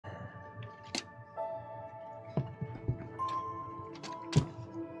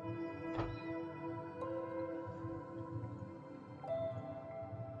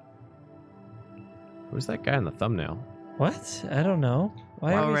Who's that guy in the thumbnail? What? I don't know.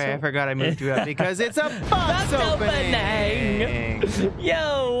 Why All right, I forgot I moved you up because it's a box opening.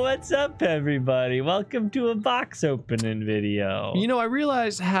 Yo, what's up, everybody? Welcome to a box opening video. You know, I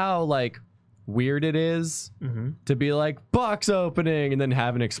realize how like weird it is to be like box opening and then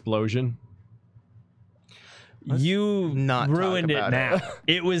have an explosion. You not ruined it talk now. about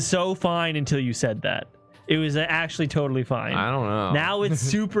It was so fine until you said that. It was actually totally fine. I don't know. Now it's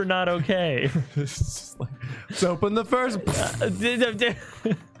super not okay. It's just like, let's open the first. Yeah,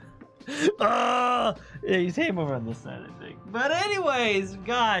 you take him over on this side, I think. But anyways,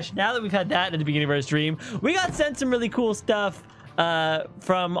 gosh, now that we've had that at the beginning of our stream, we got sent some really cool stuff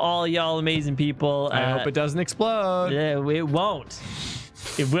from all y'all amazing people. I hope it doesn't explode. Yeah, it won't.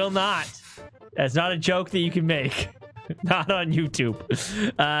 It will not. That's not a joke that you can make. Not on YouTube.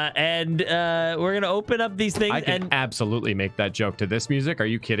 And we're gonna open up these things. I can absolutely make that joke to this music. Are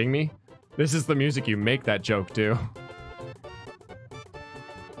you kidding me? This is the music you make that joke to.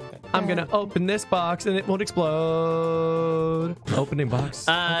 I'm gonna open this box and it won't explode. Opening box.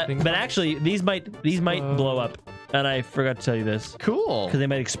 But actually, these might blow up. And I forgot to tell you this. Cool. Because they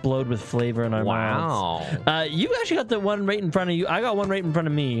might explode with flavor in our mouths. You actually got the one right in front of you. I got one right in front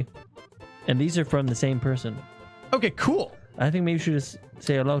of me. And these are from the same person. Okay, cool. I think maybe you should just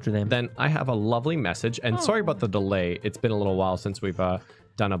say hello to them. Then I have a lovely message. And sorry about the delay. It's been a little while since we've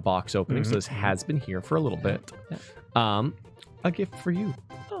done a box opening. So this has been here for a little bit. A gift for you.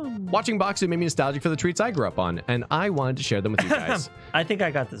 Watching boxing made me nostalgic for the treats I grew up on. And I wanted to share them with you guys. I think I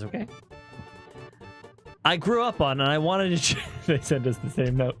got this, okay? I grew up on, and I wanted to. They sent us the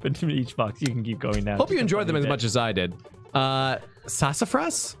same note, but to each box, you can keep going now. Hope you enjoyed them as much as I did.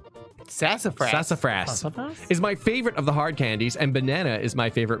 Sassafras? Sassafras is my favorite of the hard candies, and banana is my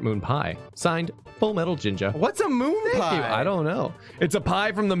favorite moon pie. Signed, Full Metal Ginger. What's a moon pie? You. I don't know. It's a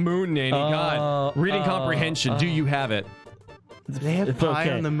pie from the moon, Nanny. God, reading comprehension. Do you have it? They have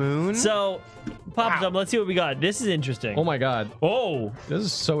pie on the moon? So, Pop up. Let's see what we got. This is interesting. Oh my God. Oh, this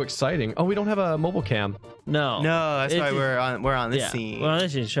is so exciting. Oh, we don't have a mobile cam. No. No, that's why we're on this scene. Well,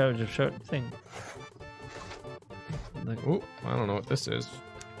 this is show thing. Ooh, I don't know what this is.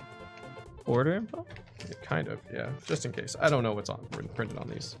 Order info? Yeah, kind of, yeah. Just in case. I don't know what's printed on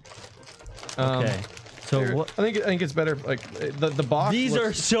these. Okay. So what? I think it's better. Like the box. These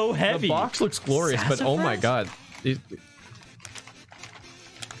are so heavy. The box looks glorious, but oh my God.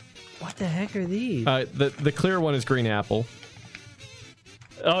 What the heck are these? The clear one is green apple.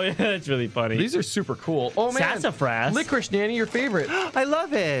 Oh yeah, that's really funny. These are super cool. Oh man, sassafras. Licorice, Nanny, your favorite. I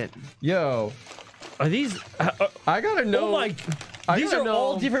love it. Yo, are these? I gotta know. Oh my! These are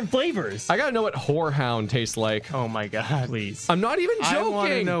all different flavors. I gotta know what Whorehound tastes like. Oh my God! Please. I'm not even joking. I want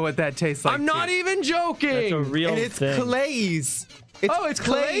to know what that tastes like. I'm not even joking. That's a real and it's thing. Clay's. It's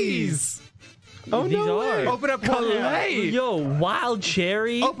Clay's. Oh, these no are. way. Open up Whorehound. Yo, wild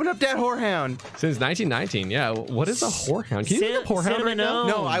cherry. Open up that Whorehound. Since 1919, yeah. What is a Whorehound? Can you think of Whorehound right now?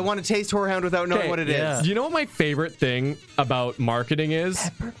 No, I want to taste Whorehound without knowing what it is. You know what my favorite thing about marketing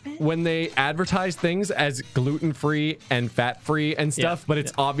is? Peppermint? When they advertise things as gluten-free and fat-free and stuff, but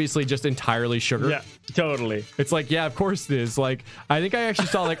it's obviously just entirely sugar. Yeah, totally. It's like, yeah, of course it is. Like, I think I actually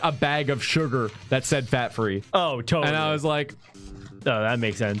saw like a bag of sugar that said fat-free. Oh, totally. And I was like, oh, that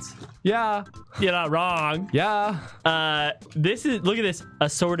makes sense. Yeah. You're not wrong. Yeah. This is, look at this,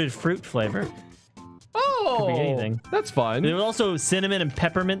 assorted fruit flavor. Oh, could be anything. That's fun. There was also cinnamon and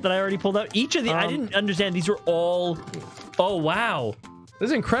peppermint that I already pulled out. Each of the, I didn't understand. These were all, oh, wow. This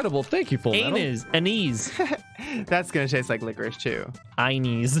is incredible. Thank you, Full Metal. Anise. That's going to taste like licorice, too.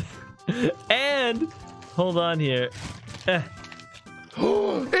 Anise. And, hold on here. Is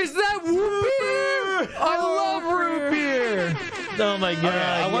that root beer? I love root beer. Oh my God!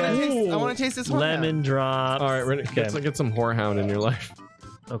 I want to taste this one. Lemon drops. All right, ready? Get some Whorehound in your life.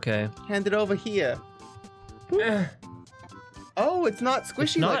 Okay. Hand it over here. Oh, it's not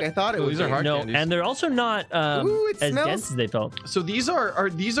squishy like I thought it was. These are hard candies. And they're also not as dense as they felt. So these are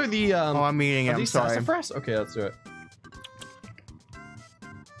the oh, I'm eating it. I'm sorry. Sassafras? Okay, let's do it.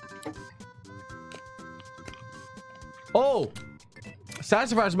 Oh,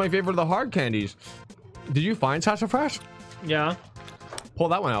 sassafras is my favorite of the hard candies. Did you find sassafras? Yeah. Pull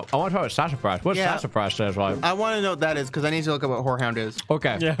that one out. I want to try what sassafras. What sassafras says like? I want to know what that is because I need to look up what Whorehound is.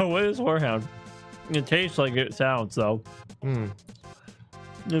 Okay. Yeah, what is Whorehound? It tastes like it sounds, though.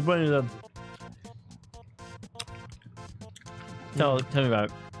 Just put it in the... Tell me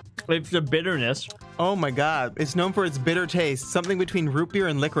about it. It's the bitterness. Oh my God. It's known for its bitter taste. Something between root beer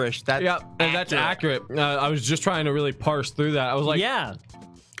and licorice. That's and that's accurate. I was just trying to really parse through that. I was like, yeah.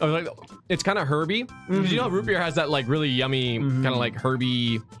 I was like, it's kind of herby. You know, root beer has that like really yummy kind of like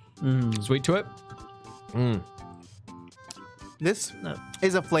herby sweet to it. This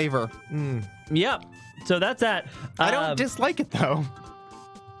is a flavor. Yep. So that's that. I don't dislike it though.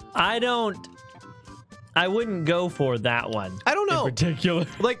 I wouldn't go for that one. I don't know. In particular.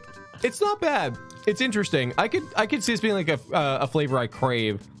 Like, it's not bad. It's interesting. I could see this being like a flavor I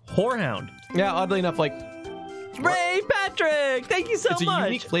crave. Whorehound. Yeah, oddly enough, like Ray Patrick, thank you so it's a much.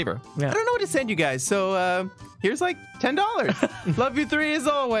 unique flavor. Yeah. I don't know what to send you guys, so here's like $10. Love you 3 as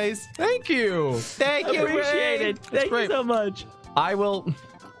always. Thank you. Thank you, Appreciate Ray. it. Thank you great. so much. I will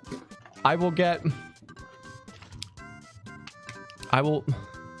get.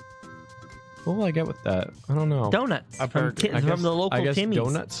 What will I get with that? I don't know. Donuts I've from, heard- Ti- I from guess- the local I guess Timmy's.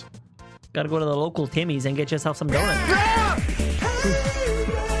 donuts. Gotta go to the local Timmy's and get yourself some donuts.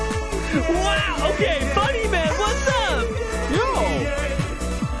 Wow. Okay, Funny Man, what's up? Yo.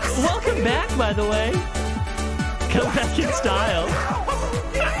 Welcome back, by the way. Come back in style.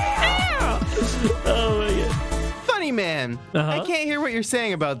 Oh my god. Funny man. Uh-huh. I can't hear what you're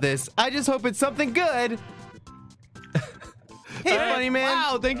saying about this. I just hope it's something good. Hey, funny man.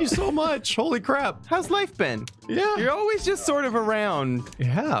 Wow, thank you so much. Holy crap. How's life been? Yeah. You're always just sort of around.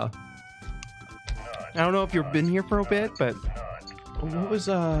 Yeah. I don't know if you've been here for a bit, but What was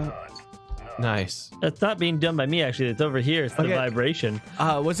nice. That's not being done by me, actually. It's over here. It's the Okay. vibration.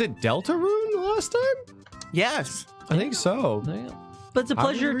 Was it Deltarune last time? yes. I think so. But it's a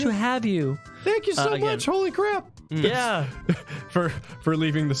pleasure to have you. Thank you so Again. much. Holy crap. Yeah. for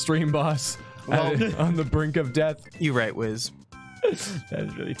leaving the stream boss on the brink of death. You right, Wiz. That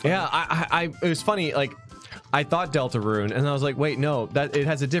is really funny. Yeah, I it was funny. Like, I thought Deltarune, and I was like, wait, no, that it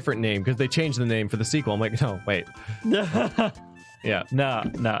has a different name because they changed the name for the sequel. I'm like, no, wait. Yeah. No.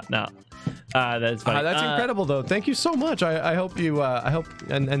 That's funny. That's incredible, though. Thank you so much. I hope you. I hope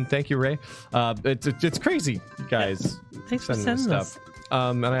and thank you, Ray. It's crazy, you guys. Thanks for sending us sending stuff.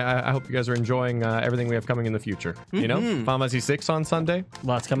 And I hope you guys are enjoying everything we have coming in the future. You know, Pharmacy 6 on Sunday.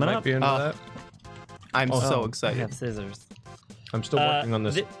 Lots coming Might up. be into that. I'm so I excited. have scissors. I'm still working on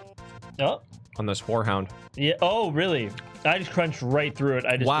this Oh, on this whorehound. yeah. Oh, really? I just crunched right through it.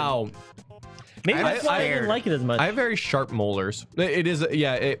 I just Wow, Maybe I'm that's why I didn't scared. like it as much. I have very sharp molars. It is,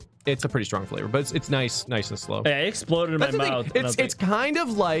 yeah. It's a pretty strong flavor, but it's nice and slow. Yeah, it exploded in That's my the mouth. thing. and I was It's kind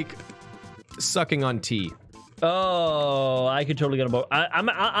of like sucking on tea. like, oh, I could totally get on board.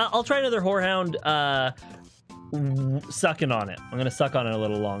 I'll try another whorehound sucking on it. I'm gonna suck on it a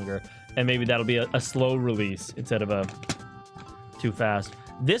little longer, and maybe that'll be a slow release instead of a too fast.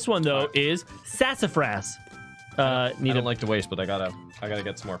 This one though is sassafras. I Need don't a like to waste, but I gotta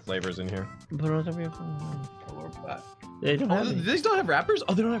get some more flavors in here. put it on top of your They don't have any. These don't have wrappers?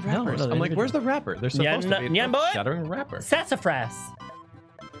 Oh, they don't have No, wrappers. no, I'm they like, don't. where's the wrapper? They're supposed to be Nyan boy? shattering a wrapper. Sassafras.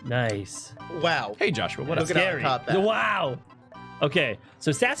 Nice. Wow. Hey, Joshua, what up? Look at how Scary. hot that. Wow. Okay,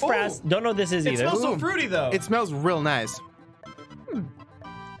 so sassafras. Ooh. Don't know what this is It either. smells so Ooh. fruity, though. It smells real nice.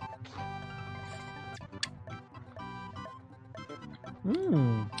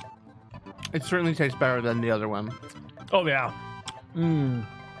 Mm. It certainly tastes better than the other one. Oh yeah. Mm.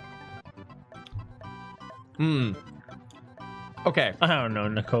 Okay, I don't know,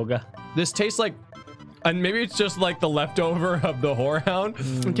 Nakoga. this tastes like, and maybe it's just like the leftover of the whorehound.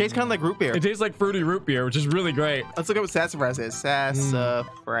 It tastes kind of like root beer. It tastes like fruity root beer, which is really great. Let's look at what sassafras is.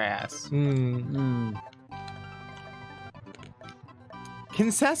 Sassafras. Can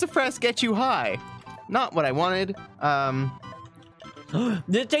sassafras get you high? Not what I wanted.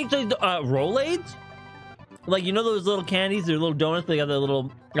 Did it taste like Rolaids? Like, you know those little candies? They're little donuts, but they got the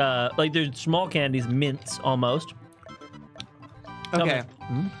little, like they're small candies, mints almost. Okay.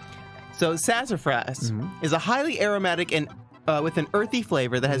 So sassafras is a highly aromatic and with an earthy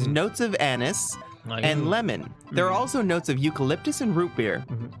flavor that has notes of anise and lemon. There are also notes of eucalyptus and root beer.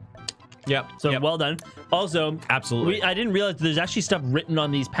 Yep. So yep. well done. Also, Absolutely. I didn't realize there's actually stuff written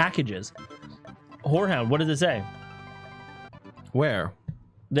on these packages. Whorehound, what does it say? Where?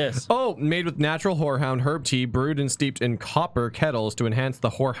 This. Oh, made with natural whorehound herb tea, brewed and steeped in copper kettles to enhance the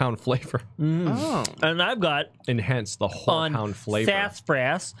whorehound flavor. Oh. And I've got Enhance the on whorehound flavor.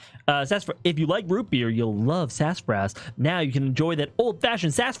 sassafras. Sassafras. If you like root beer, you'll love sassafras. Now you can enjoy that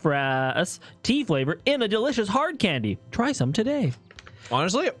old-fashioned sassafras tea flavor in a delicious hard candy. Try some today.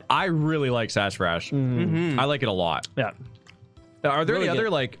 Honestly, I really like sassafras. I like it a lot. Yeah. Are there Really any other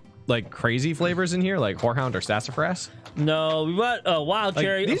good. like like crazy flavors in here, like Whorehound or Sassafras? No, we got wild Like,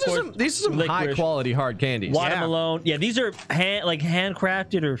 cherry. these are some high licorice, quality hard candies. watermelon. Yeah, these are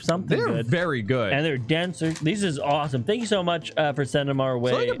handcrafted or something They're good. very good. And they're denser. These is awesome. Thank you so much for sending them our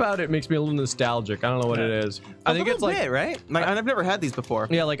way. Something about it makes me a little nostalgic. I don't know what it is. I think it's like bit, right? Like, I've never had these before.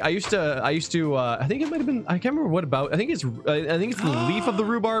 yeah, like I used to. I think it might have been. I can't remember what about. I think it's the leaf of the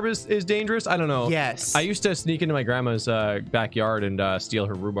rhubarb is dangerous. I don't know. Yes. I used to sneak into my grandma's backyard and steal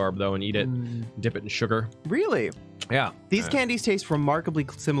her rhubarb though and eat it, dip it in sugar. Really? Yeah. These candies taste remarkably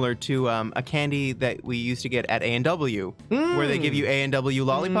similar to a candy that we used to get at A&W, where they give you A&W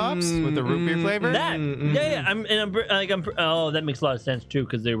lollipops with the root beer flavor. Oh, that makes a lot of sense too,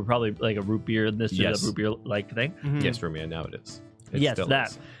 because they were probably like a root beer. This is a root beer like thing. Yes, for me, and now it is. It Yes, still that.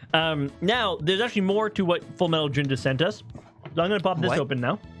 is. Now there's actually more to what Full Metal Ginger sent us. So I'm gonna pop this open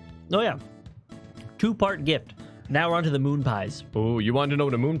now. Oh yeah, 2-part gift. Now we're on to the moon pies. Oh, you wanted to know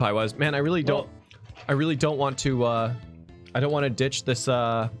what a moon pie was, man? I really don't. I really don't want to. I don't want to ditch this.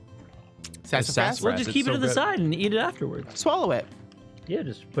 Sassafras? Well, just keep it to the side and eat it afterwards. Swallow it. Yeah,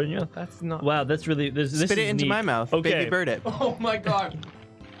 just put it in your. That's not. Wow, that's really this. Spit is it into neat. my mouth. Okay. Baby bird it. Oh my god.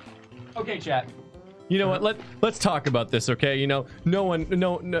 Okay, chat. You know what? Let's talk about this, okay? You know, no one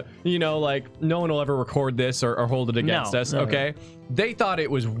will ever record this or hold it against us, okay? They thought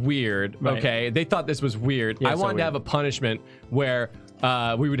it was weird, okay? They thought this was weird. Yeah, I wanted to have a punishment where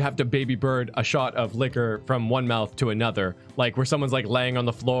we would have to baby bird a shot of liquor from one mouth to another, like where someone's like laying on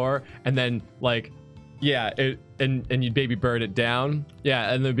the floor and then like. Yeah, and you'd baby bird it down.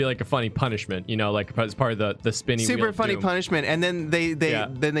 Yeah, and there'd be like a funny punishment, you know, like as part of the spinning wheel Super of funny doom. punishment, and then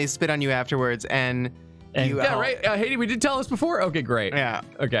they spit on you afterwards, and you Yeah, right. Haiti, we did tell us before. Okay, great. Yeah.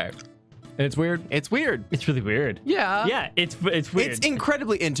 Okay. And it's weird. It's weird. It's really weird. Yeah. Yeah, it's weird. It's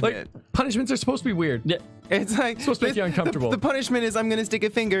incredibly intimate. Like punishments are supposed to be weird. Yeah. It's like supposed to make you uncomfortable. The punishment is I'm gonna stick a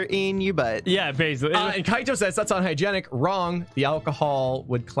finger in your butt. Yeah, basically. And Kaito says that's unhygienic. Wrong. The alcohol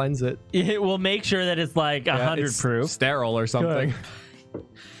would cleanse it. It will make sure that it's like 100 It's proof. sterile or something.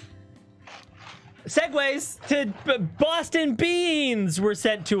 Segues to Boston beans were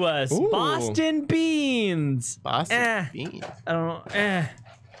sent to us. Ooh. Boston beans. Boston beans. I don't know.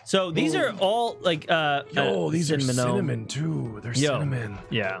 So these are all like these are cinnamon. cinnamon too. They're cinnamon.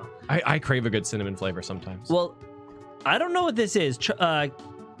 Yeah. I crave a good cinnamon flavor sometimes. Well, I don't know what this is.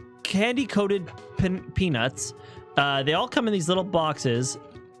 Candy coated peanuts. They all come in these little boxes.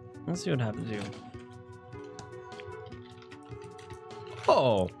 Let's see what happens here.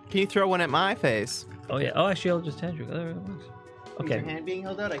 Oh. Can you throw one at my face? Oh yeah. Oh, actually, I'll just hand you. There it was. Is your Okay. hand being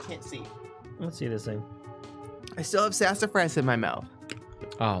held out? I can't see. Let's see this thing. I still have sassafras in my mouth.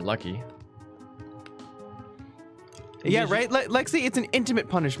 Oh, lucky. Yeah, right, Lexi. It's an intimate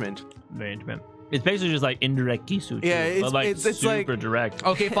punishment. Very intimate. It's basically just like indirect kisu. Yeah, too, but, it's super like direct.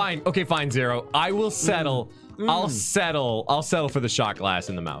 Okay, fine. Okay, fine, Zero. I will settle. I'll settle for the shot glass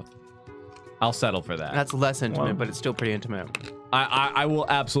in the mouth. I'll settle for that. That's less intimate, Wow. but it's still pretty intimate. I will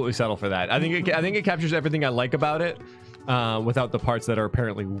absolutely settle for that. I think it captures everything I like about it, without the parts that are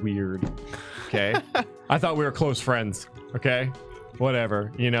apparently weird. Okay, I thought we were close friends. Okay,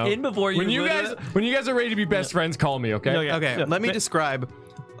 whatever. You know. In before you when you guys are ready to be best friends, call me. Okay. Okay. Okay, Yeah. let me describe.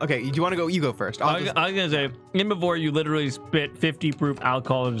 Okay, do you want to go? You go first. I was gonna say, in before you literally spit 50 proof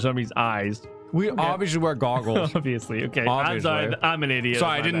alcohol into somebody's eyes. We obviously wear goggles. Obviously, okay. Obviously. I'm sorry, I'm an idiot.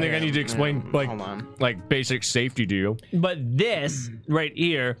 Sorry, I didn't think I need to explain hold on. like basic safety to you. But this right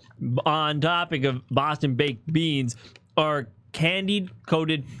here, on topic of Boston baked beans, are candied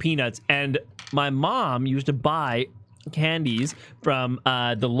coated peanuts, and my mom used to buy candies from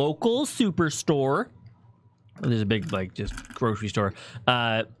the local superstore. There's a big like just grocery store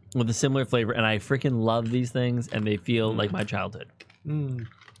with a similar flavor, and I freaking love these things, and they feel like my childhood.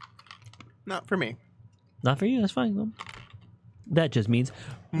 Not for me. Not for you. That's fine. Well, that just means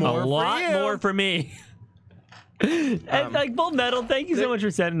More a for lot you. more for me. And like Full Metal, thank you so much for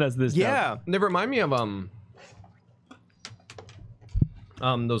sending us this. Yeah. Stuff. They remind me of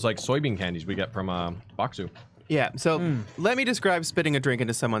those like soybean candies we get from Boxu. Yeah. So let me describe spitting a drink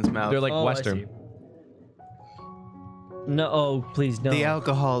into someone's mouth. They're like Oh, I Western. see. No, oh please no. The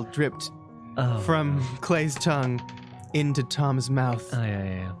alcohol dripped Oh. from Clay's tongue into Tom's mouth. Oh,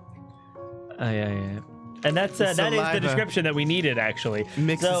 yeah. And that's that is the Saliva. description that we needed actually.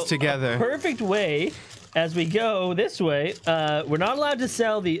 Mixes together. A perfect way as we go this way. We're not allowed to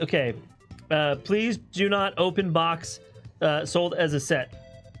sell the. Okay, please do not open box sold as a set.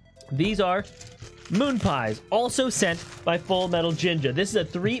 These are moon pies, also sent by Full Metal Ginger. This is a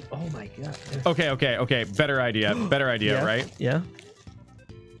 3. Oh my god. Okay. Better idea, Yeah. right? Yeah.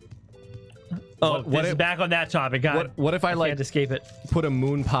 Oh, this is back on that topic. God, what if I like can't escape it? put a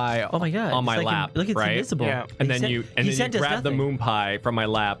moon pie Oh my God, on my it's like lap, look, it's right? invisible. Yeah. And then He you sent us grab the nothing. moon pie from my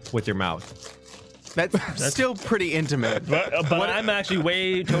lap with your mouth. That's still pretty intimate. But I'm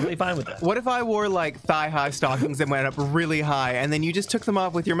actually totally fine with that. What if I wore like thigh-high stockings that went up really high, and then you just took them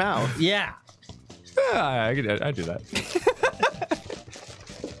off with your mouth? Yeah. Yeah, I do that.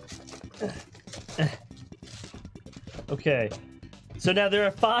 Okay. So now there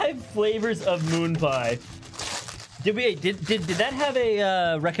are 5 flavors of moon pie. Did that have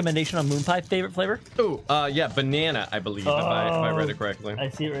a recommendation on moon pie favorite flavor? Oh, yeah, banana, I believe, if I read it correctly. I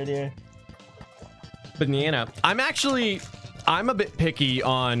see it right here. Banana. I'm a bit picky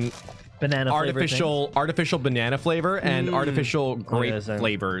on Banana artificial banana flavor and artificial grape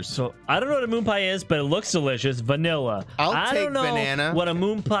flavors. So I don't know what a moon pie is, but it looks delicious. Vanilla. I don't know banana. what a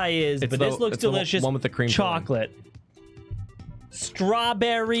moon pie is, but this looks delicious. One with the cream chocolate.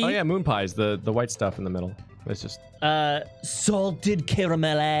 Strawberry. Oh yeah, moon pies, the white stuff in the middle. It's just salted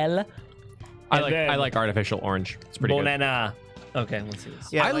caramel. I like artificial orange. It's pretty banana. Okay, let's see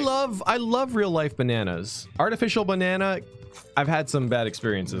this. Yeah, I love real life bananas. Artificial banana, I've had some bad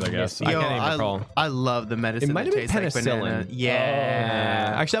experiences, I guess. I can't even recall. I love the medicine. It might have been that tastes like banana. penicillin.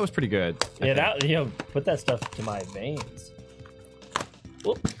 Yeah. Actually, that was pretty good. Yeah, put that stuff to my veins.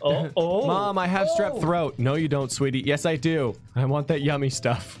 Oh. Mom, I have strep throat. No, you don't, sweetie. Yes, I do. I want that yummy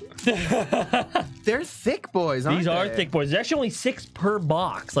stuff. They're thick boys, aren't These they? are thick boys. There's actually only 6 per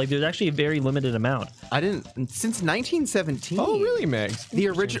box. Like, there's actually a very limited amount. Since 1917. Oh, really, Megs? The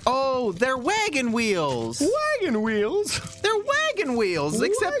original. Oh, they're wagon wheels. Wagon wheels. They're wagon wheels,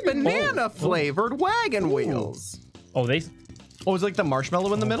 except banana flavored wagon wheels. Oh, Oh, it's like the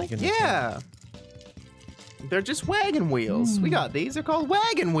marshmallow in the middle? Yeah. They're just wagon wheels. We got these. They're called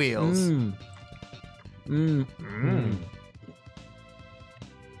wagon wheels.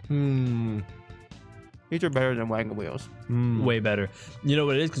 These are better than wagon wheels. way better. You know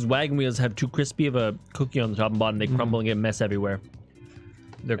what it is? Because wagon wheels have too crispy of a cookie on the top and bottom. They crumble and get mess everywhere.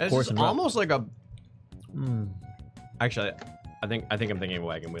 They're coarse and rough. almost like a. Actually, I think I'm thinking of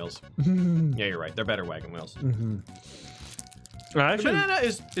wagon wheels. Yeah, you're right. They're better wagon wheels. Actually, The banana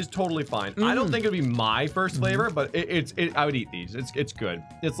is totally fine. I don't think it'd be my first flavor, but I would eat these. It's good.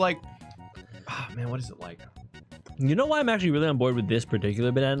 It's like, man, what is it like? you know why I'm actually really on board with this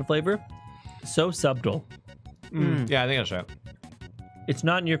particular banana flavor? So subtle. Yeah, I think that's right. It's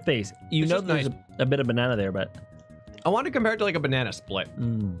not in your face. You It's know just there's nice. a bit of banana there, but I want to compare it to like a banana split,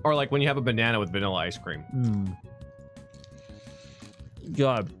 or like when you have a banana with vanilla ice cream.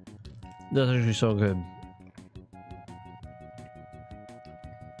 God, that's actually so good.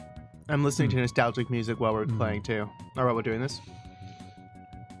 I'm listening to nostalgic music while we're playing too. Or while we're doing this.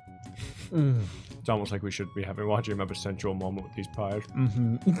 It's almost like we should be watching a sensual moment with these pies.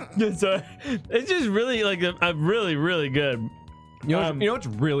 It's just really like really good. You know what's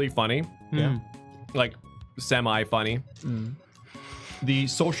really funny? Yeah. Like semi-funny. The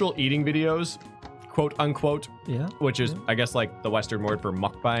social eating videos, quote unquote, Yeah. which is I guess like the Western word for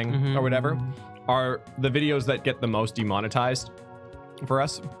mukbang or whatever, are the videos that get the most demonetized for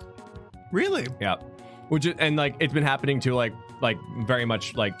us. Really? Yeah. Which is, and like it's been happening to like very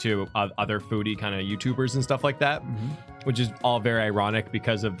much like to other foodie kind of YouTubers and stuff like that, which is all very ironic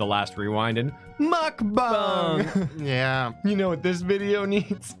because of the last rewind and mukbang. Yeah. You know what this video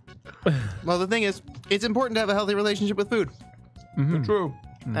needs? Well, the thing is, it's important to have a healthy relationship with food. True.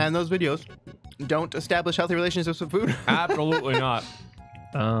 And those videos don't establish healthy relationships with food. Absolutely not.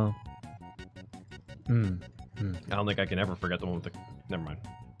 Oh. I don't think I can ever forget the one with the. Never mind.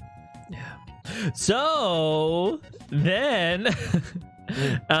 So then,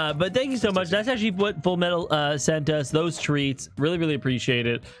 but thank you so much. That's actually what Full Metal sent us. Those treats, really appreciate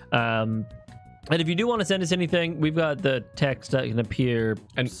it. And if you do want to send us anything, we've got the text that can appear.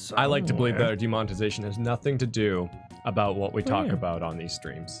 And I like to believe that our demonetization has nothing to do about what we talk about on these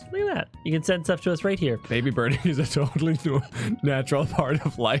streams. Look at that. You can send stuff to us right here. Baby birding is a totally natural part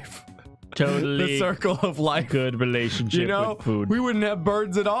of life. Totally. The circle of life. Good relationship with food. We wouldn't have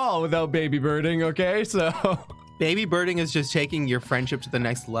birds at all without baby birding, okay? So Baby birding is just taking your friendship to the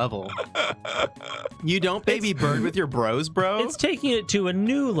next level. You don't baby bird with your bros, bro? It's taking it to a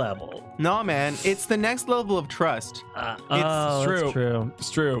new level. No, man. It's the next level of trust. It's true. That's true. It's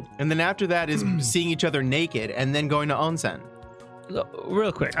true. And then after that is seeing each other naked and then going to onsen.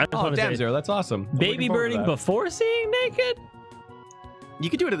 Real quick. I just Oh, want to damn, say, Zero, that's awesome. I'm baby looking forward to birding that. before seeing naked? You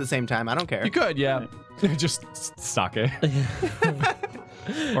could do it at the same time. I don't care. You could, yeah. Just sake.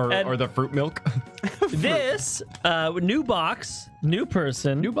 or the fruit milk. This new box, new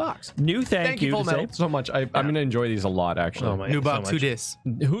person, New box. new thank you Full to say. Metal, so much. I'm going to enjoy these a lot, actually. Oh my New God, box, so who much. dis?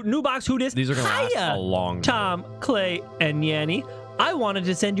 New box, who dis? These are gonna last Hiya, a long time. Tom, Clay, and Yanni. I wanted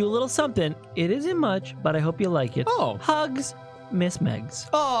to send you a little something. It isn't much, but I hope you like it. Oh. Hugs, Miss Megs.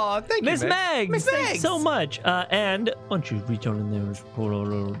 Oh, thank you, Miss Megs, Miss thanks Megs. so much. And why don't you reach on in there?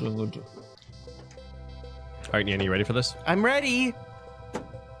 All right, Yanni, you ready for this? I'm ready.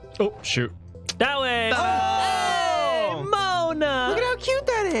 Oh, shoot. That way. Hey, Mona. Look at how cute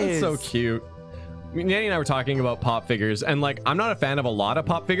that is. That's so cute. I mean, Nanny and I were talking about pop figures, and like, I'm not a fan of a lot of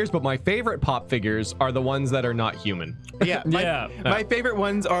pop figures, but my favorite pop figures are the ones that are not human. Yeah. Yeah. My favorite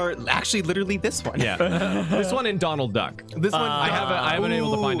ones are actually literally this one. Yeah. This one in Donald Duck. This one. I haven't been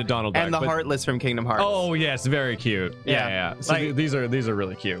able to find a Donald Duck. And the but- Heartless from Kingdom Hearts. Oh yes, very cute. Yeah, Yeah. yeah. So Like- these are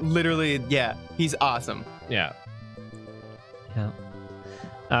really cute. Literally, yeah. He's awesome. Yeah.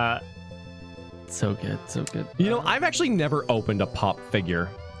 Yeah. So good, so good. You know, I've actually never opened a pop figure.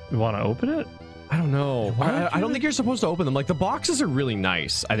 You want to open it? I don't know. Why don't I you? don't think you're supposed to open them. Like, the boxes are really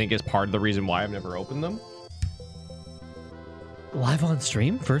nice, I think is part of the reason why I've never opened them. Live on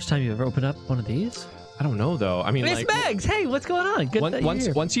stream? First time you ever opened up one of these? I don't know, though. I mean, Miss like, Megs, hey, what's going on? Good that you're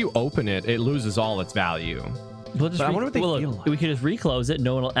here. once you open it, it loses all its value. We'll just but I wonder what they look, feel like. we could just reclose it.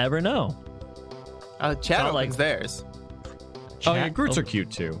 No one will ever know. Chad not opens like- theirs. Oh yeah, Chat- Groots are cute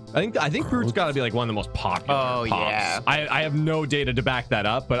too. I think Groot's got to be like one of the most popular. Oh, pops. yeah. I have no data to back that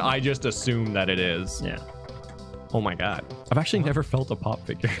up, but I just assume that it is. Yeah. Oh my god, I've actually never felt a pop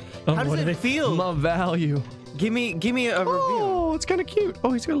figure. How does it feel? My value. Give me a review. Oh, it's kind of cute.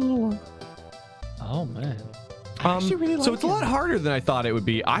 Oh, he's got a little one. Oh man. I actually really so like it's a lot him. harder than I thought it would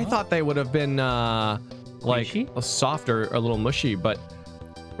be. I thought they would have been like Mushy? a softer, a little mushy, but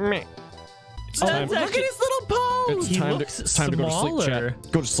meh. It's Oh, time. that's Look at his little pose. He time looks it's time to go to sleep, smaller.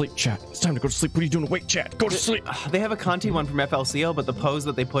 chat. Go to sleep, chat. It's time to go to sleep. What are you doing awake, chat? Go to sleep. They have a Conti one from FLCL, but the pose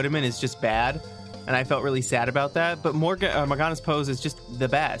that they put him in is just bad. And I felt really sad about that. But Morgana's pose is just the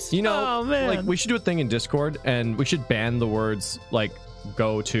best. You know, Oh, man. like we should do a thing in Discord, and we should ban the words like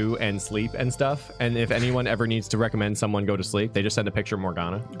 "go to" and "sleep" and stuff. And if anyone ever needs to recommend someone go to sleep, they just send a picture of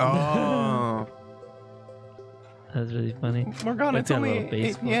Morgana. Oh. That's really funny. Morgana, Like it's that only little 8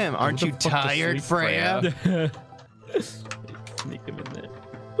 baseball. p.m. Aren't What you the fuck to tired, sleep, Freya? Make him in there.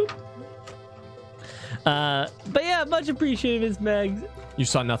 But yeah, much appreciated, Miss Megs. You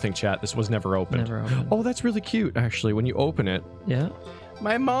saw nothing, chat. This was never opened. Never opened. Oh, that's really cute. Actually, when you open it. Yeah.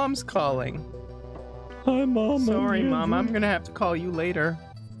 My mom's calling. Hi, mom. Sorry, Mom. I'm going to have to call you later.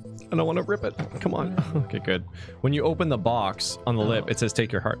 I don't want to rip it. Come on. Okay, good. When you open the box on the lip, it says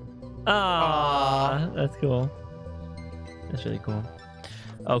 "Take your heart." Ah, that's cool. That's really cool.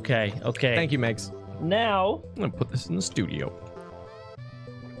 Okay. Thank you, Megs. Now I'm gonna put this in the studio.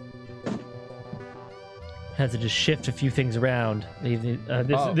 has to just shift a few things around.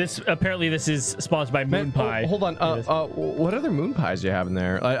 This apparently this is sponsored by Moon Pie. Hold on. Yes. What other moon pies do you have in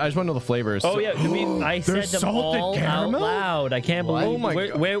there? I just want to know the flavors. Oh yeah, I mean, I said There's them salted all caramel? out loud. I can't believe. Oh my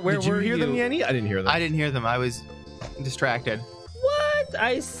god. Where Did you were hear them, Yanni? I didn't hear them. I didn't hear them. I was distracted. What?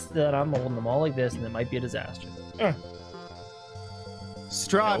 I said I'm holding them all like this, and it might be a disaster.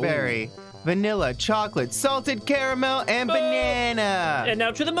 Strawberry, vanilla, chocolate, salted caramel, and banana. And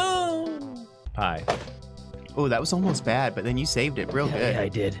now to the moon. Pie. Oh, that was almost bad, but then you saved it real good. Yeah, I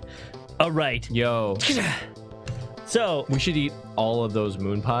did. All right. Yo. So We should eat all of those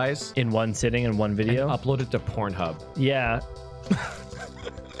moon pies in one sitting in one and video. upload it to Pornhub. Yeah.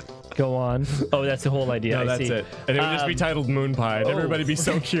 Go on. Oh, that's the whole idea. No, I that's see. it. And it would just be titled Moon Pie, and oh. everybody be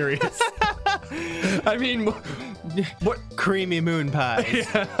so curious. I mean, what? Creamy moon pies.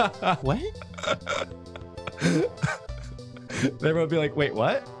 What? Everyone would be like, wait,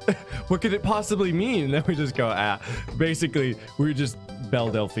 what? What could it possibly mean? And then we just go, basically, we just Belle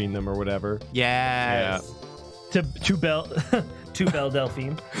Delphine them or whatever. Yes. To Belle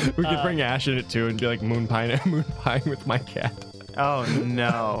Delphine. We could bring Ash in it too and be like moon pie with my cat. Oh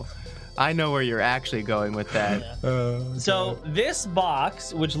no. I know where you're actually going with that. So this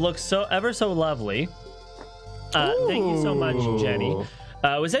box, which looks so ever so lovely, thank you so much, Jenny.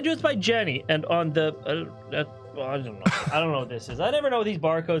 Was sent to us by Jenny, and on the I don't know. I don't know what this is. I never know what these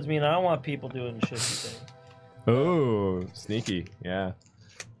barcodes mean. I don't want people doing shitty thing. Oh, sneaky. Yeah.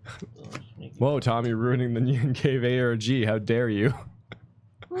 Whoa, Tommy, ruining the NyanCave ARG. How dare you?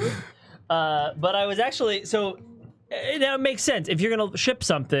 But I was actually so that makes sense. If you're gonna ship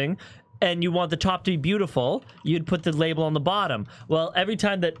something and you want the top to be beautiful, you'd put the label on the bottom. Well, every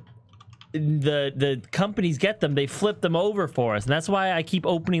time that the companies get them, they flip them over for us, and that's why I keep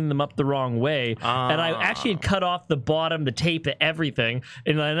opening them up the wrong way. And I actually had cut off the bottom, the tape, the everything,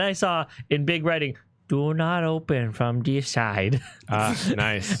 and then I saw in big writing, do not open from this side.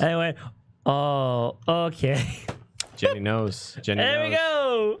 Nice. And I went, oh, okay. Jenny knows. Jenny There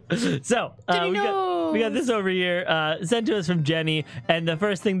knows. we go. So we got this over here sent to us from Jenny, and the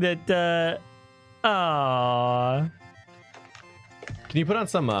first thing that Can you put on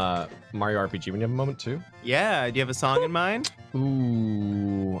some Mario RPG when you have a moment too? Yeah, do you have a song in mind?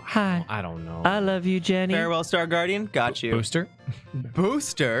 Ooh. Hi. I don't know. I love you, Jenny. Farewell, Star Guardian. Got you. Booster?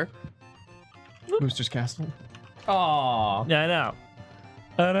 Booster? Booster's Castle. Aww. Yeah,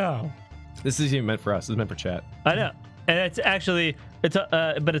 I know. This isn't even meant for us. This is meant for chat. I know. And it's actually,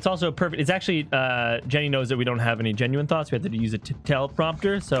 but it's also perfect. It's actually, Jenny knows that we don't have any genuine thoughts. We have to use a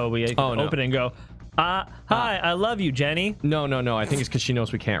teleprompter. So we no. open it and go, hi, I love you, Jenny. No. I think it's because she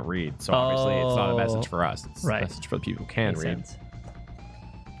knows we can't read. So obviously it's not a message for us. It's Right. a message for the people who can Makes read. sense.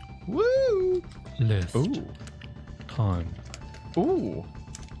 Woo! List. Ooh. Time. Ooh.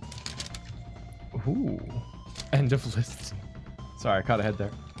 Ooh. End of list. Sorry, I caught ahead there.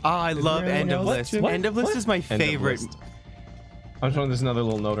 Oh, I love there End of anyone List. else? What? End of List What? is my End of favorite. list. I was wondering if there's another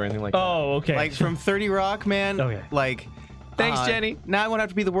little note or anything like that. Oh, okay. Like from 30 Rock, man. Okay. Like, Thanks, Jenny. Now I want to have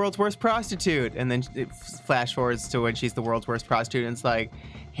to be the world's worst prostitute. And then it flash forwards to when she's the world's worst prostitute, and it's like,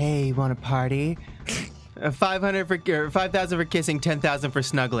 hey, you want to party? 500 for or 5,000 for kissing, 10,000 for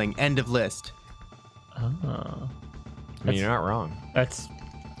snuggling. End of list. Oh. I mean, you're not wrong. That's.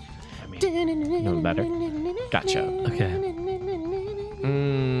 No better. Gotcha. Okay.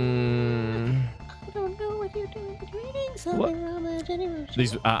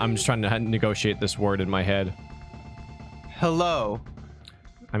 These. I'm just trying to negotiate this word in my head. Hello,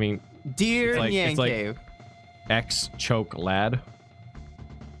 I mean, dear it's like NyanCave. X choke lad.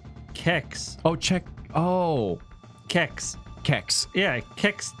 Kex. Oh, check. Oh, Kex. Kex. Yeah,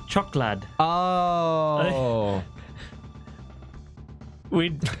 Kex chocolate. Oh.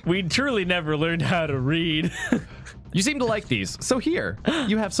 We truly never learned how to read. You seem to like these, so here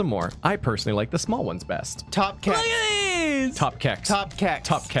you have some more. I personally like the small ones best. Top Look Kex. at these. Top Kex. Top Kex.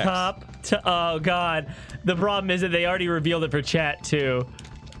 Top Kex. Oh god. The problem is that they already revealed it for chat too.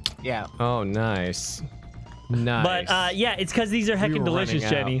 Yeah. Oh, nice. Nice. But yeah, it's because these are We heckin' were delicious,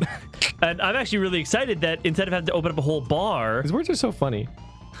 running Jenny. And I'm actually really excited that instead of having to open up a whole bar, These words are so funny.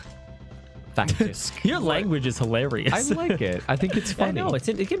 Factisk. your language is hilarious. I like it. I think it's I funny. know it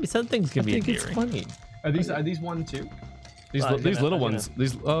can be some things can I be think it's endearing. funny. Are these one too? These Well, these I'm little gonna- ones.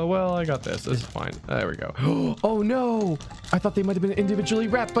 These. Oh well, I got this. This is fine. There we go. Oh no! I thought they might have been individually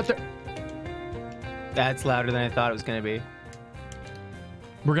wrapped, but they're. That's louder than I thought it was gonna be.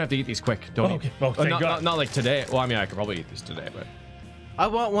 We're gonna have to eat these quick. Don't Okay. eat. Oh, thank not, God. not like today. Well, I mean, I could probably eat these today, but I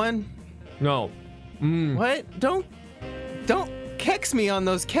want one. no. What? Don't kex me on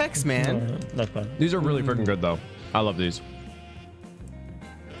those keks, man. That's fun. These are really freaking good though. I love these.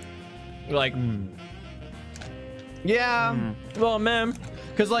 Like, yeah, Well, man,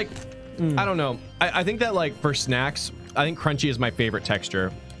 because like, I don't know. I think that like for snacks, I think crunchy is my favorite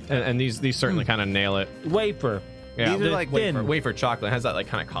texture, and these certainly kind of nail it. wafer. Yeah, These are like wafer chocolate. It has that like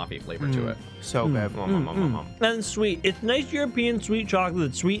kind of coffee flavor to it. So good. And sweet. It's nice European sweet chocolate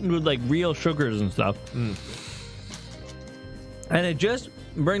that's sweetened with like real sugars and stuff. And it just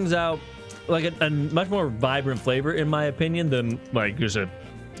brings out like a much more vibrant flavor, in my opinion, than like just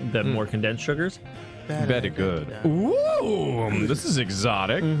the more condensed sugars. Very good. Ooh, this is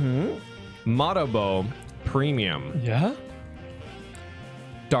exotic. Matobo Premium Yeah.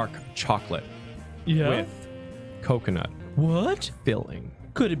 Dark Chocolate Yeah. with coconut What? filling.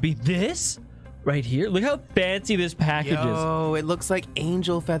 Could it be this? Right here? Look how fancy this package is. Yo, it looks like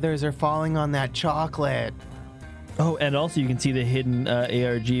angel feathers are falling on that chocolate. Oh, and also you can see the hidden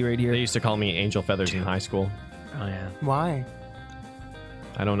ARG right here. They used to call me Angel Feathers in high school. Oh, yeah. Why?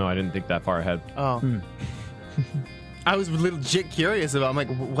 I don't know. I didn't think that far ahead. Oh. I was legit curious about. I'm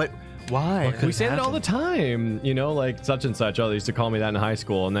like, what? Why? We say that all the time, you know, like such and such. Oh, they used to call me that in high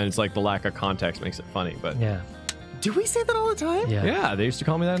school, and then it's like the lack of context makes it funny. But Yeah. Do we say that all the time? Yeah. yeah, they used to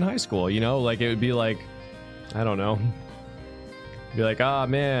call me that in high school. You know, like it would be like, I don't know, be like, ah,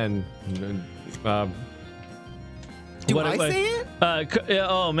 man. Do What I if I- say it?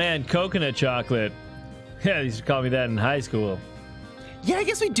 Oh, man. Coconut chocolate. Yeah, they used to call me that in high school. Yeah, I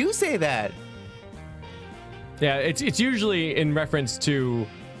guess we do say that. Yeah, it's usually in reference to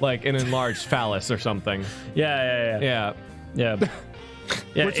like an enlarged phallus or something. Yeah. Yeah, Yeah.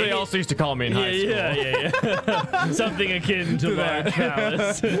 Yeah, which they also used to call me in high school. Yeah. Something akin to large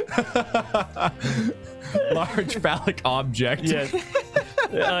phallus. Large phallic object. Yes.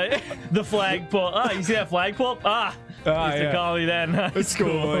 The flagpole. Ah, you see that flagpole? Used to yeah. call me that in high It's school.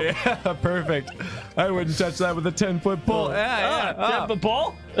 cool. Yeah, perfect. I wouldn't touch that with a 10-foot pole. Yeah. 10-foot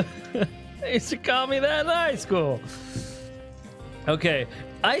pole? They used to call me that in high school. Okay.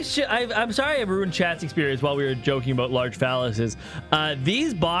 I'm sorry I ruined chat's experience while we were joking about large phalluses.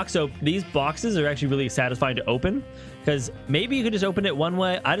 These boxes are actually really satisfying to open because maybe you could just open it one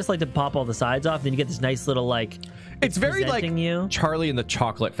way. I just like to pop all the sides off. Then you get this nice little like. It's very like you. Charlie and the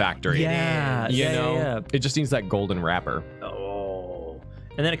Chocolate Factory. Yeah, you know, yeah. It just needs that golden wrapper. Oh,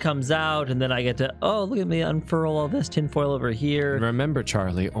 and then it comes out, and then I get to look at me unfurl all this tinfoil over here. Remember,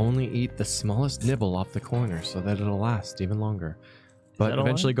 Charlie, only eat the smallest nibble off the corner so that it'll last even longer. But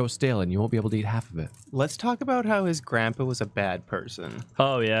eventually go stale, and you won't be able to eat half of it. Let's talk about how his grandpa was a bad person.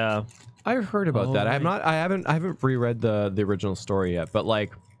 Oh yeah, I've heard about that. I haven't reread the original story yet, but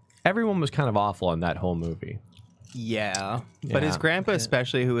like everyone was kind of awful in that whole movie. Yeah. But his grandpa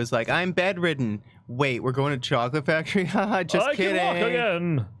especially, who was like, I'm bedridden. Wait, we're going to chocolate factory? Haha, just kidding. I can walk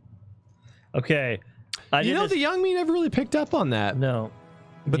again. Okay. The young me never really picked up on that. No.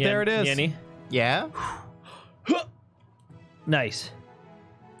 But there it is. Yanny? Yeah? Nice.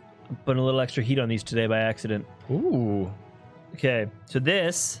 Putting a little extra heat on these today by accident. Ooh. Okay. So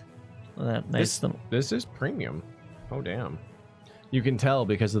this. This is premium. Oh, damn. You can tell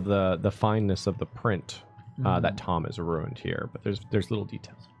because of the fineness of the print that Tom has ruined here. But there's little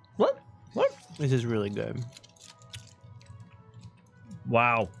details. What? This is really good.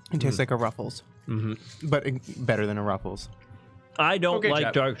 Wow. It tastes like a Ruffles. Mm-hmm. But better than a Ruffles. I don't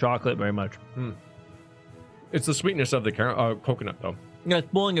like dark chocolate very much. It's the sweetness of the coconut, though. Yeah, it's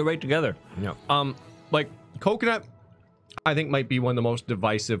pulling it right together. Yeah. Like coconut, I think might be one of the most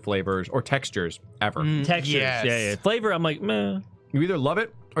divisive flavors or textures ever. Textures. Yes. Yeah. Flavor, I'm like, meh. You either love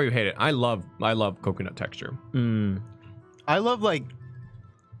it or you hate it. I love coconut texture. I love like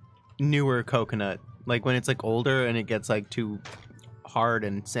newer coconut. Like when it's like older and it gets like too hard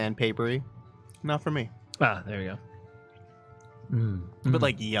and sandpapery. Not for me. Ah, there you go. But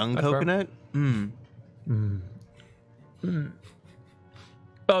like young coconut?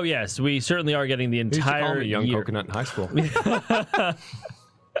 Oh yes, we certainly are getting the You used to entire call me young year. coconut in high school.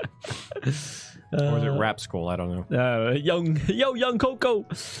 Or was it rap school? I don't know. Young Coco.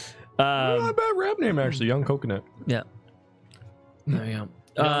 Not a bad rap name, actually. Young Coconut. Yeah. There you go.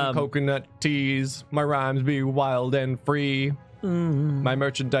 Young coconut teas. My rhymes be wild and free. My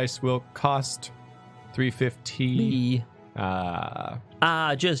merchandise will cost $3.50.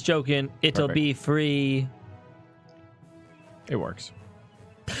 Just joking. It'll Perfect. be free. It works.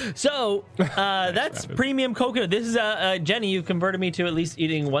 So that's premium coconut. This is Jenny. You converted me to at least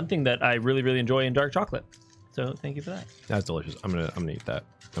eating one thing that I really, really enjoy in dark chocolate. So thank you for that. That's delicious. I'm gonna eat that.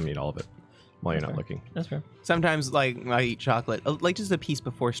 I'm gonna eat all of it while you're not looking. That's fair. Sometimes like I eat chocolate. Like just a piece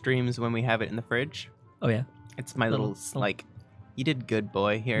before streams when we have it in the fridge. Oh yeah. It's my little like, you did good,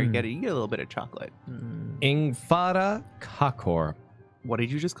 boy. Here, you get a little bit of chocolate. Ingvara kakor. What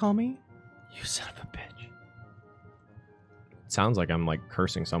did you just call me? You son of a bitch. Sounds like I'm like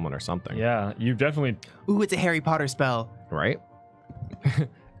cursing someone or something. Yeah, you definitely. Ooh, it's a Harry Potter spell. Right?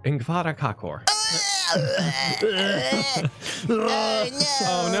 Ingvara kakor.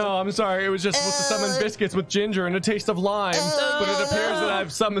 Oh no, I'm sorry. It was just supposed to summon biscuits with ginger and a taste of lime. But it appears that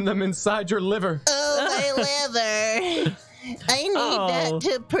I've summoned them inside your liver. Oh, my liver. I need that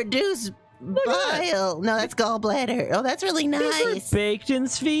to produce bile. No, that's gallbladder. Oh, that's really nice. Baked in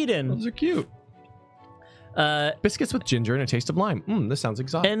Sweden. Those are cute. Biscuits with ginger and a taste of lime. This sounds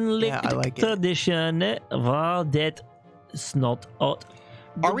exotic. Enligt I like it. tradition var det snart åt.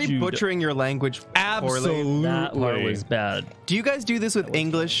 Are we butchering your language poorly? That part was bad. Do you guys do this with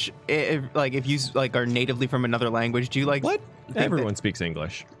English? If you like are natively from another language, do you like What? Everyone speaks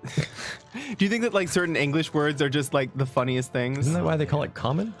English. Do you think that like certain English words are just like the funniest things? Isn't that why they call it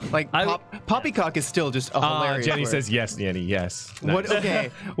common? Like poppycock is still just a hilarious Jenny word. says yes, Yanny, yes. Nice. What?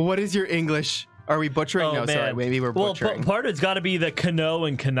 Okay, what is your English? Are we butchering? Oh, No, man. sorry, maybe we're butchering. Well, part of it's got to be the canoe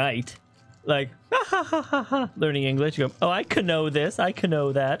and canite. Like, learning English. You go, oh, I canoe this. I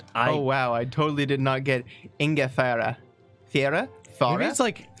canoe that. Oh wow, I totally did not get Ingefara. Fiera? Fara? Maybe it's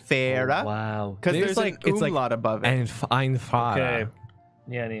like Fera? wow. Because Maybe there's it's an like- it's like- umlaut above it. and Einfara. Okay.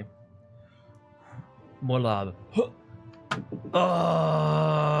 Yanni. Molab. It's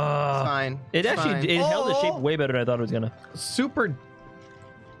Oh. fine. It It's actually fine. it held the shape way better than I thought it was gonna. Super,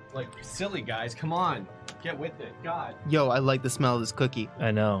 like, silly guys. Come on. Get with it. God. Yo, I like the smell of this cookie.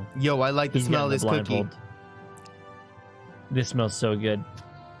 I know. Yo, I like the He's smell of getting this the cookie. blindfold. This smells so good.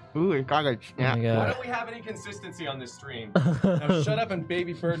 Ooh, it got a Oh my Why God. don't we have any consistency on this stream? Now shut up and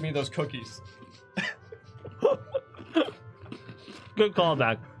baby bird me those cookies. Good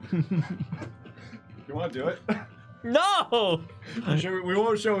callback. You want to do it? No. We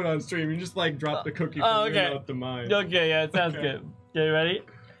won't show it on stream. You just like drop the cookie from Oh, your okay. mouth to mine. Okay, yeah, it sounds Okay. good. Okay, ready?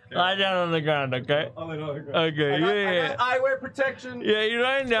 Lie down on the ground, okay? Okay, yeah. I wear protection. Yeah, you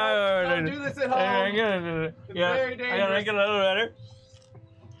right now. Don't do this at home. Yeah, very I gotta make it a little better.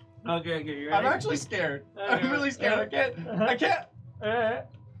 Okay, you ready? I'm actually scared. I'm really scared. I can't.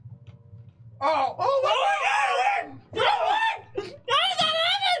 Oh my God! How did that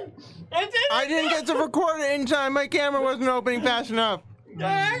happen? I didn't get to record it in time. My camera wasn't opening fast enough.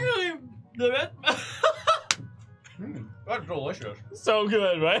 Actually, That's delicious. so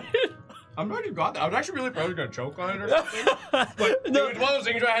good, right? I'm glad you got that. I was actually really probably gonna choke on it or something. But it was one of those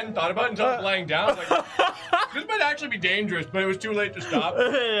things I hadn't thought about until I was laying down. I was like, this might actually be dangerous, but it was too late to stop.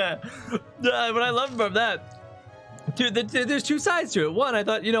 Yeah. What I love about that, dude, there's two sides to it. One, I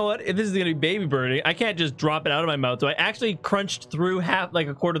thought, you know what? If this is gonna be baby birding, I can't just drop it out of my mouth. So I actually crunched through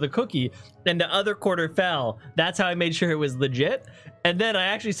a quarter of the cookie, and the other quarter fell. That's how I made sure it was legit. And then I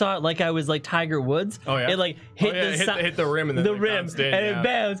actually saw it like I was like Tiger Woods. Oh yeah. It like hit hit the rim and then the rim, and it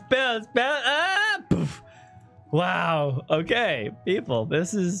bounced. Ah, poof. Wow. Okay, people,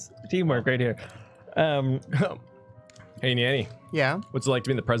 this is teamwork right here. Hey, Nanny. Yeah. What's it like to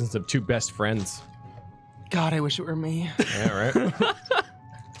be in the presence of two best friends? God, I wish it were me. Yeah, right.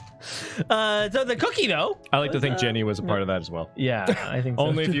 So the cookie, though. I like to think Jenny was a part of that as well. Yeah, I think so.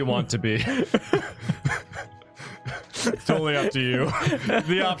 Only if you want to be. It's only up to you.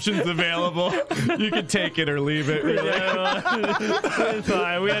 The options available. You can take it or leave it. Really. It's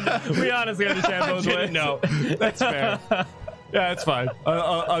fine. We honestly understand both ways. No, that's fair. Yeah, it's fine.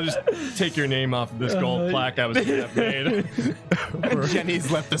 I'll just take your name off of this gold plaque I was made.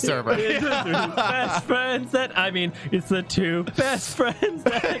 Jenny's left the server. It's the two best friends it's the two best friends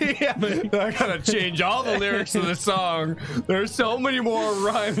that Yeah, I gotta change all the lyrics of the song. There's so many more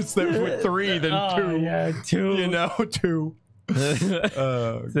rhymes with three than two. Yeah, two. You know, two.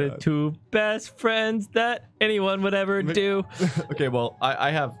 The two best friends that anyone would ever do. Okay, well,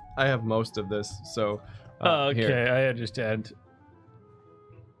 I have most of this, so. Okay, Here. I understand.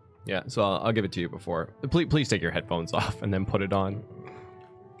 Yeah, so I'll give it to you before. Please take your headphones off and then put it on.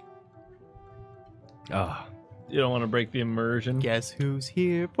 Oh. You don't want to break the immersion. Guess who's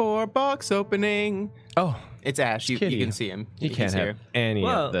here for box opening? Oh, It's Ash. You Kitty. can see him. you can't He's have here. any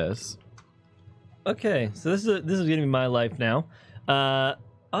Well, of this. Okay, so this is gonna be my life now.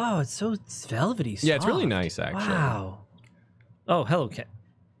 Oh, it's so velvety. Yeah, it's really soft. nice, actually. Wow. Oh, hello, Cat.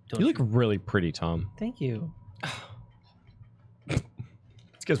 You look really pretty, Tom. Thank you. It's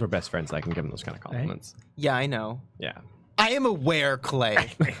because we're best friends. I can give him those kind of compliments. Yeah, I know. Yeah. I am aware, Clay.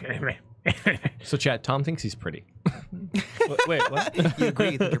 So, chat, Tom thinks he's pretty. Wait, what? You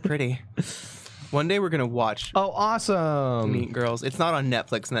agree that you're pretty. One day we're gonna watch Oh, awesome. Mean Girls. It's not on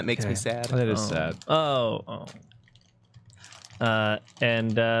Netflix, and that makes me sad. That is sad. Oh.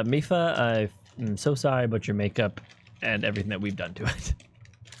 And Mifa, I'm so sorry about your makeup and everything that we've done to it.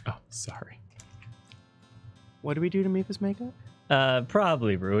 Oh, sorry. What do we do to Mifa's makeup?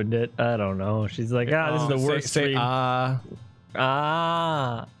 Probably ruined it. I don't know. She's like, this is the worst stream.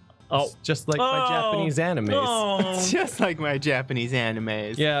 Oh, Just like my Japanese animes. Oh. Just like my Japanese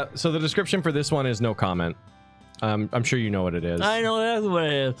animes. Yeah, so the description for this one is no comment. I'm sure you know what it is. I know that's what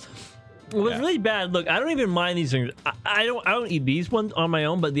it is. It was Yeah. really bad. Look, I don't even mind these things. I don't eat these ones on my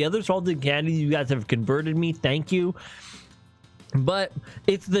own, but the other salted candies, you guys have converted me. Thank you. But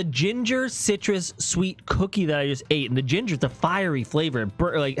it's the ginger citrus sweet cookie that I just ate, and the ginger, it's a fiery flavor.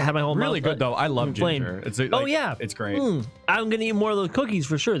 It had my whole mouth. Really good though. I love inflamed. ginger. It's Oh yeah, it's great. I'm gonna eat more of those cookies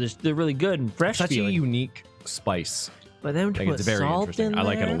for sure. They're really good and fresh. Such feeling. a unique spice. But then I think it's very interesting. I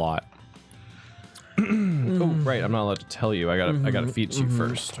like it a lot. Oh, right. I'm not allowed to tell you. I gotta feed you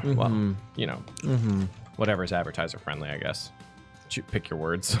first. Well, you know, whatever's advertiser friendly, I guess. Pick your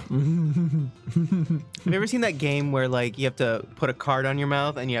words. Have you ever seen that game where like you have to put a card on your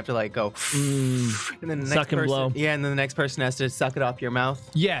mouth and you have to like go and then the next Suck and person, blow. Yeah, and then the next person has to suck it off your mouth.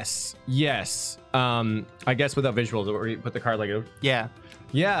 Yes. I guess without visuals, where you put the card like it. Yeah.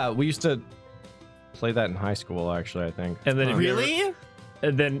 Yeah, we used to play that in high school. Actually, I think. And then if you ever- Really?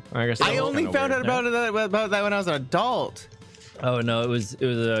 and then I guess I that was only kinda found weird. out about that when I was an adult. oh no, it was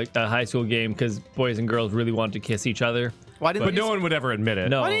a high school game because boys and girls really wanted to kiss each other. Why didn't But you no one would ever admit it.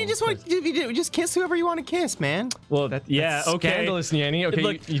 No. Why didn't you just kiss whoever you want to kiss, man? Well, yeah, okay. Scandalous, Yanny. Okay,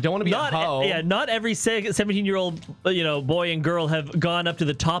 Look, you don't want to be a hoe. Yeah, not every 17-year-old boy and girl have gone up to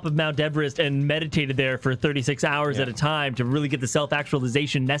the top of Mount Everest and meditated there for 36 hours at a time to really get the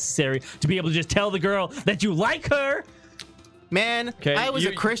self-actualization necessary to be able to just tell the girl that you like her. Man, Okay, I was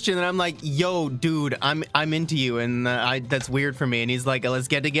a Christian, and I'm like, "Yo, dude, I'm into you," and that's weird for me. And he's like, "Let's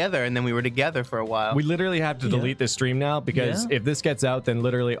get together," and then we were together for a while. We literally have to delete this stream now because Yeah. if this gets out, then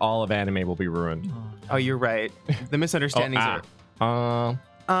literally all of anime will be ruined. Oh, you're right. The misunderstandings are.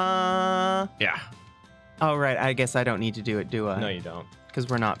 Yeah. Oh, right. I guess I don't need to do it, do I? No, you don't. Because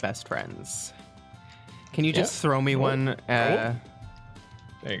we're not best friends. Can you just throw me one? There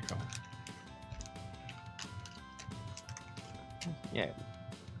you go. Yeah.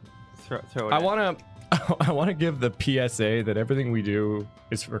 Throw it. I want to give the PSA that everything we do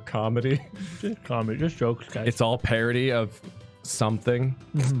is for comedy. Just comedy, just jokes, guys. It's all parody of something.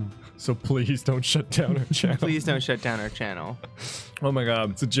 So please don't shut down our channel. Please don't shut down our channel. Oh my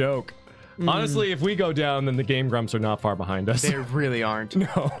god. It's a joke. Honestly, if we go down, then the Game Grumps are not far behind us. They really aren't.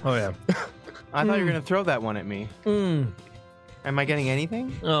 No. Oh yeah. I thought you were going to throw that one at me. Am I getting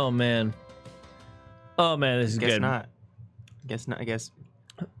anything? Oh man. Oh man, this is Guess good. not. Guess not. I guess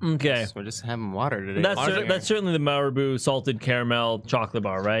Okay. we're just having water today. That's certainly the Marabou salted caramel chocolate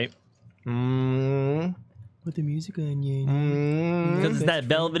bar, right? Put the music on, Yanny. Because it's that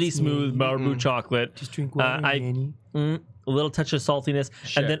velvety smooth Marabou chocolate. Just drink water, Yanny. A little touch of saltiness,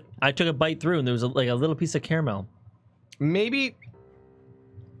 Shit. and then I took a bite through, and there was like a little piece of caramel. Maybe.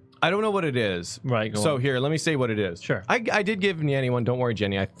 I don't know what it is. Right. Go So on. here, let me say what it is. Sure. I did give Nyanny one. Don't worry,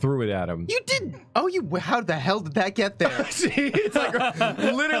 Jenny. I threw it at him. You did. Oh, you. How the hell did that get there? See, it's like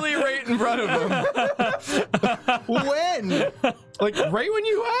literally right in front of him. When? Like right when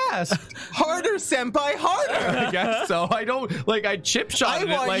you asked. Harder, senpai, harder. I guess so. I don't like. I chip shot I it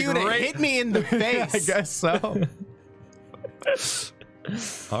want like you to right. hit me in the face. I guess so.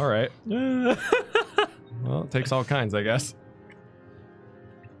 All right. Well, it takes all kinds, I guess.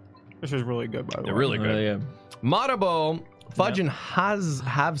 This is really good, by the way. They're really good. Yeah. Marabou fudge and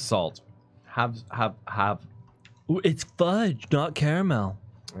have salt. Have. Ooh, it's fudge, not caramel.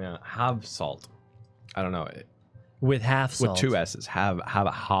 Yeah, have salt. I don't know. With half salt. With two S's. Have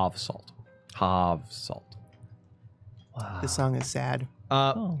a half salt. Have salt. Wow. This song is sad.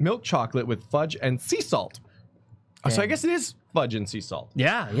 Milk chocolate with fudge and sea salt. Oh, so I guess it is fudge and sea salt.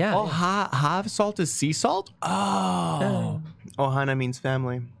 Yeah. Oh, have salt is sea salt? Oh. Ohana means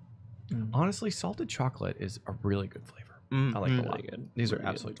family. Honestly, salted chocolate is a really good flavor. I like it a lot. These are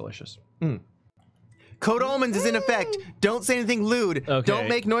absolutely delicious. Code almonds is in effect. Don't say anything lewd. Okay. Don't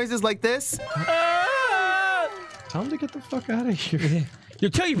make noises like this. Tell them to get the fuck out of here. You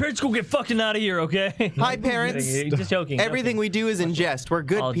tell your parents to go get fucking out of here, okay? Hi, parents. Just joking. Everything we do is in jest. We're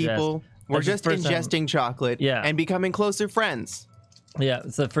good All people. jest. We're That's just the first time- ingesting chocolate and becoming closer friends. Yeah,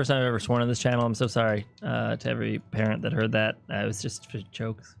 it's the first time I've ever sworn on this channel. I'm so sorry to every parent that heard that. It was just for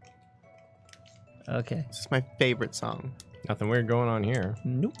jokes. Okay. This is my favorite song. Nothing weird going on here.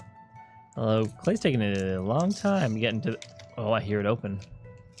 Nope. Although Clay's taking a long time getting to. Oh, I hear it open.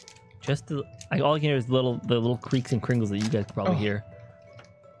 Just all I can hear is the little creaks and crinkles that you guys probably hear.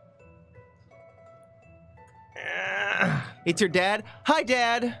 It's your dad. Hi,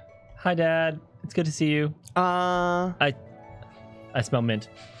 Dad. Hi, Dad. It's good to see you. I smell mint.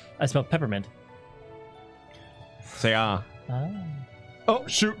 I smell peppermint. Say ah. Oh,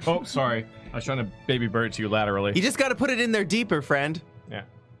 shoot. Oh, sorry. I was trying to baby bird it to you laterally. You just got to put it in there deeper, friend. Yeah.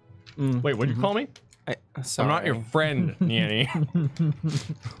 Wait, what did you call me? Sorry. I'm not your friend, Nyanny.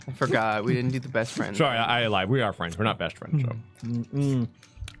 I forgot. We didn't do the best friend. Sorry, I lied. We are friends. We're not best friends, so.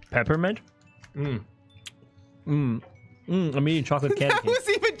 Peppermint? I'm eating chocolate candy. That was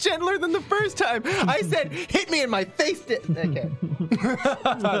even gentler than the first time. I said, hit me in my face. Okay.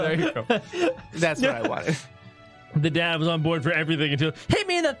 There you go. That's what I wanted. The dad was on board for everything until hit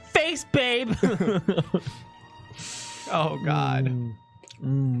me in the face, babe. Oh, God.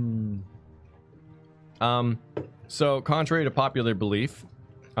 So, contrary to popular belief,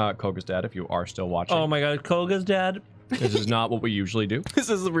 Koga's dad, if you are still watching. Oh my God, Koga's dad. This is not what we usually do. This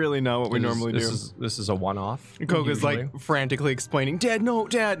is really not what we normally do. This is a one-off. Koga's usually. like frantically explaining, Dad, no,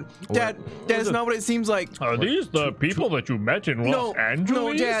 Dad, it's not what it seems like. Are these the people that you met in Los Angeles?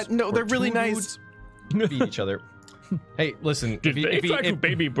 No, Dad, no, they're really nice. Beat each other. Hey, listen. Did they try to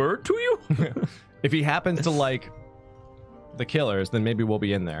baby bird to you? If he happens to like the killers, then maybe we'll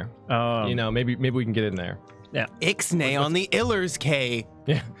be in there. You know, maybe we can get in there. Yeah. Ixnay on the Illers K.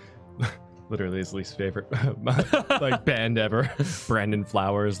 Yeah. Literally his least favorite like band ever. Brandon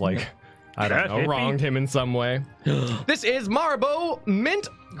Flowers, like I don't know, wronged him in some way. This is Marabou Mint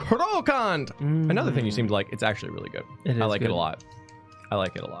Krokant. Another thing you seem to like. It's actually really good. I like it a lot. I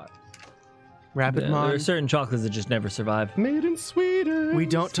like it a lot. Rapid There Mon. are certain chocolates that just never survive. Made in Sweden. We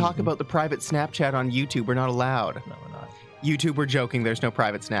don't talk about the private Snapchat on YouTube. We're not allowed. No, we're not. YouTube, we're joking. There's no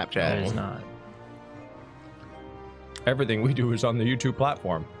private Snapchat. It's not. Everything we do is on the YouTube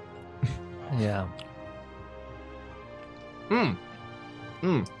platform. Yeah. I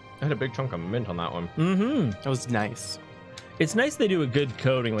had a big chunk of mint on that one. That was nice. It's nice they do a good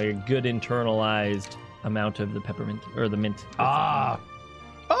coating, like a good internalized amount of the peppermint or the mint.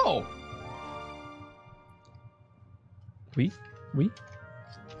 We.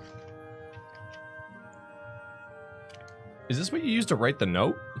 Is this what you used to write the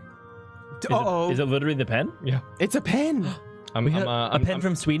note? Is it literally the pen? Yeah. It's a pen. A pen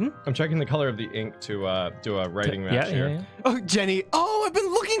from Sweden? I'm checking the color of the ink to do a writing match here. Yeah. Oh, Jenny. Oh, I've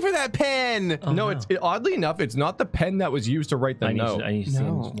been looking for that pen. Oh, No, it's oddly enough, it's not the pen that was used to write the note. I need to see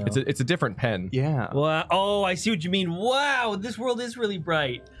No. it. It's a different pen. Yeah. Wow. Oh, I see what you mean. Wow, this world is really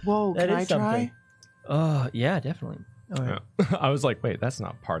bright. Whoa, That can is I try? something. Yeah, definitely. All right. Yeah. I was like, wait, that's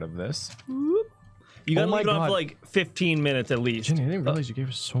not part of this. You gotta Oh my leave it on God. for like 15 minutes at least. Jenny, I didn't realize you gave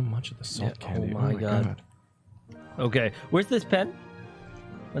us so much of the salt Yeah, candy. oh my God. Okay, where's this pen?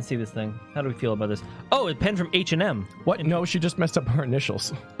 Let's see this thing. How do we feel about this? Oh, a pen from H&M. What? No, she just messed up her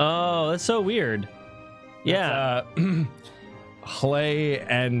initials. Oh, that's so weird. Yeah. Clay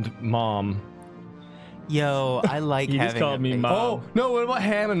and Mom. Yo, I like You just having called a me face. Mom. Oh, no, what about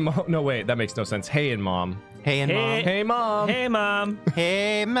Ham and Mom? No, wait, that makes no sense. Hey and Mom. Hey, and Mom. Hey, Mom. Hey, Mom.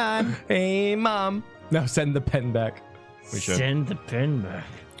 Hey, Mom. Hey, Mom. Now send the pen back. We should. Send the pen back.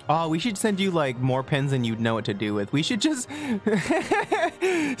 Oh, we should send you like more pens than you'd know what to do with. We should just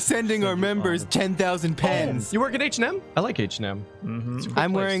sending our members 10,000 pens. You work at H&M? I like H&M.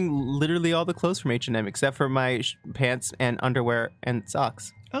 I'm wearing literally all the clothes from H&M except for my pants and underwear and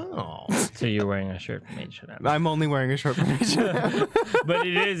socks. Oh. So you're wearing a shirt from H&M. I'm only wearing a shirt from H&M. But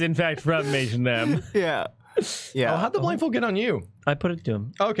it is, in fact, from H&M. Yeah. Yeah. Oh, how'd the blindfold get on you? I put it to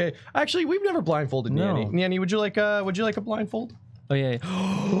him. Okay. Actually, we've never blindfolded No. Nyanny. Nyanny, would you like a blindfold? Oh, yeah.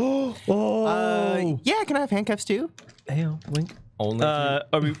 Yeah, can I have handcuffs too? Hey, wink. Only. Are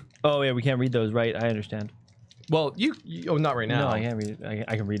we? Oh, yeah, we can't read those, right? I understand. Well, you oh, not right now. No, I can't read it.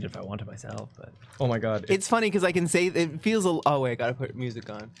 I can read it if I want to myself, but... Oh my God. It's funny because I can say it feels a. Oh wait, I gotta put music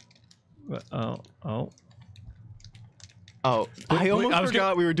on. Oh, I almost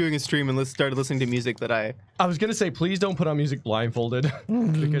forgot we were doing a stream and started listening to music that I was gonna say, please don't put on music blindfolded,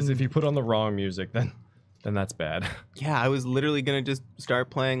 because if you put on the wrong music, then that's bad. Yeah, I was literally gonna just start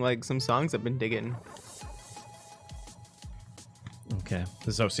playing like some songs I've been digging. Okay.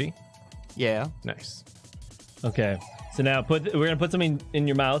 This is OC. Yeah. Nice. Okay. So now we're gonna put something in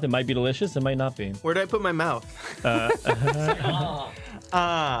your mouth. It might be delicious. It might not be. Where did I put my mouth?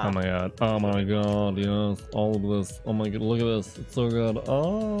 Oh my god. Oh my god. Yes. All of this. Oh my god. Look at this. It's so good.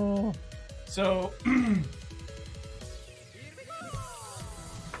 Oh. So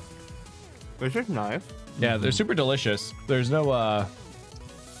This is nice. yeah, they're super delicious. There's no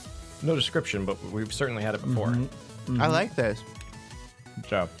description, but we've certainly had it before. I like this. Good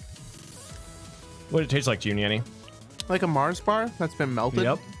job. What did it taste like to you, Nyanny? Like a Mars bar that's been melted.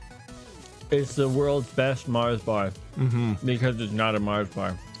 Yep. It's the world's best Mars bar. Because it's not a Mars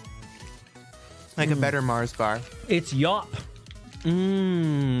bar. Like a better Mars bar. It's Yop.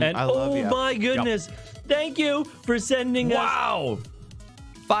 Mmm. And I love oh Yop. my goodness. Thank you for sending us Wow.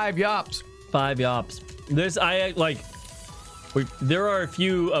 5 yops. 5 Yops. This there are a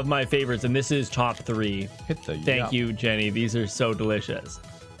few of my favorites, and this is top 3. Hit the Thank yop. you, Jenny. These are so delicious.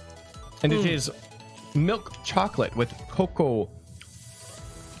 And it is milk chocolate with cocoa.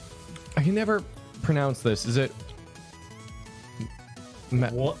 I can never pronounce this. Is it?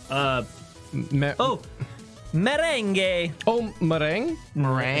 What? Oh, Merengue. oh, meringue.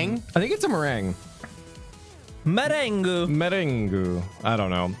 Meringue. I think it's a meringue. Merengue. Merengue. I don't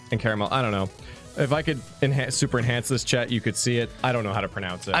know. And caramel. I don't know. If I could super enhance this chat, you could see it. I don't know how to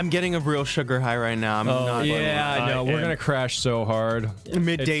pronounce it. I'm getting a real sugar high right now. I'm not. Yeah, I know. We're gonna crash so hard.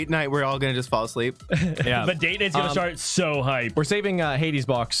 Mid-date night, we're all gonna just fall asleep. Yeah. But date night's gonna start so hype. We're saving Hades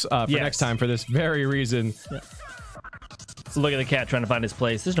box for Yes. next time for this very reason. So look at the cat trying to find his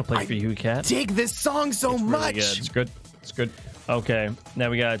place. There's no place for you, cat. Dig this song so much. good. It's good. It's good. Okay, now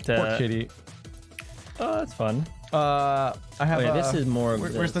we got. Poor kitty. Oh, that's fun. I have. Wait, this is more. Of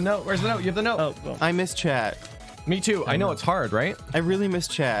Where's the note? Where's the note? You have the note. Oh, I miss chat. Me too. I know it's hard, right? I really miss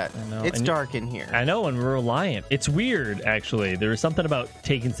chat. I know. It's And dark in here. I know, and we're reliant. It's weird, actually. There is something about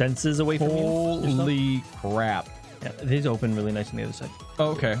taking senses away from you. Holy crap. Yeah, these open really nice on the other side.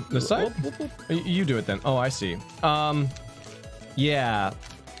 Oh, okay. This side? You do it then. Oh, I see. Yeah.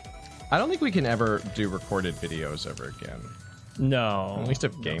 I don't think we can ever do recorded videos ever again. No. At least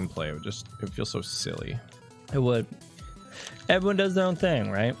if gameplay, it would feel so silly. It would. Everyone does their own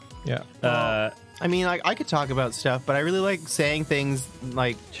thing, right? Yeah. I mean, like, I could talk about stuff, but I really like saying things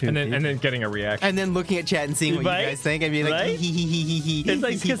like, And then getting a reaction. and then looking at chat and seeing what Right? you guys think, and be like, Right? hee hee hee hee hee. It's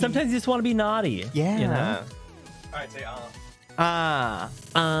like, because sometimes you just want to be naughty. yeah. You know? All right, say Ah.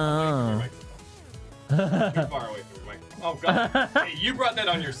 Too far away from your mic. Oh god. Hey, you brought that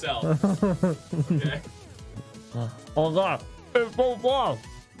on yourself. Okay. Oh god, it's so far.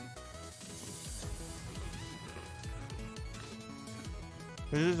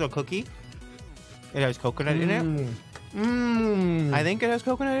 This is a cookie. It has coconut in it. I think it has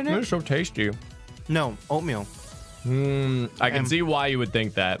coconut in it. It's so tasty. No, oatmeal. I can see why you would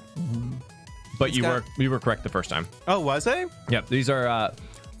think that. But you were correct the first time. Oh, was I? Yep, these are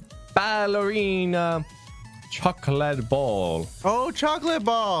ballerina chocolate ball. Oh, chocolate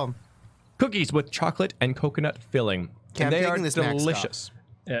ball. Cookies with chocolate and coconut filling. Okay, And I'm they are taking this Max delicious.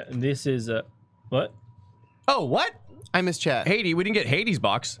 Yeah, and this is what? Oh, what? I miss chat. Hades, we didn't get Hades'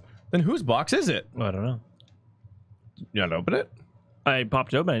 box. Then whose box is it? Well, I don't know. You want to open it? I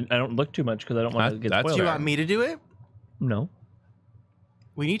popped it open. I don't look too much because I don't want to get That's spoiled. Do you want me to do it? No.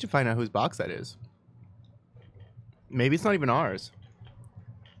 We need to find out whose box that is. Maybe it's not even ours.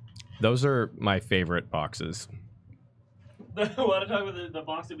 Those are my favorite boxes. Want to talk about the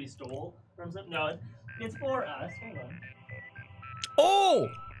box that we stole from something? No, it's for us. Hold on. Oh!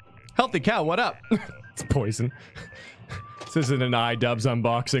 Healthy cow, what up? It's poison. This isn't an iDubbbz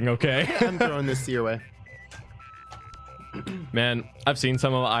unboxing, okay? I'm throwing this your way. Man, I've seen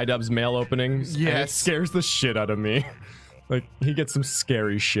some of iDubbbz mail openings. And it Yes. scares the shit out of me. Like, he gets some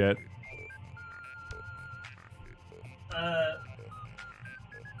scary shit.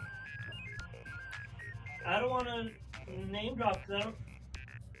 I don't want to name drop them.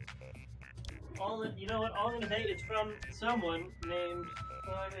 You know what? All I'm gonna say it's from someone named.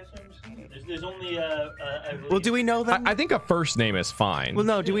 Well, I guess I'm just gonna, there's only Well, do we know them? I think a first name is fine. Well,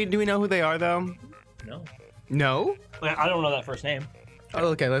 no. Do we know who they are though? No. No. I don't know that first name. Oh,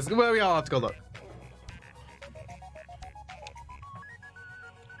 okay. Well, we all have to go look.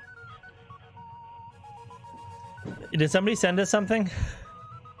 Did somebody send us something?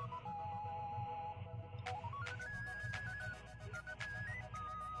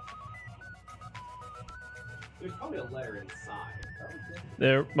 There's probably a letter inside.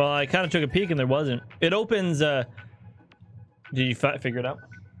 There. Well, I kind of took a peek and there wasn't. It opens. Did you figure it out?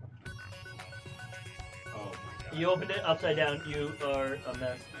 Oh my god. You opened it upside down. You are a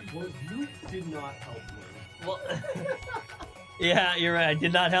mess. Well, you did not help me. Well, yeah, you're right. I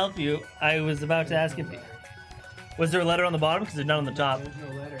did not help you. I was about to ask if. Was there a letter on the bottom? Because there's none on the top. There's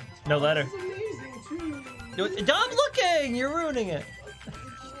no letter. No letter. This is amazing too. Stop looking! You're ruining it.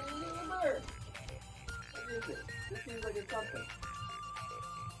 This seems like it's something.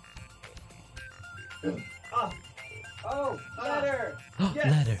 Oh, letter.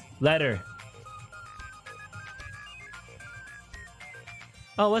 Yes. Letter.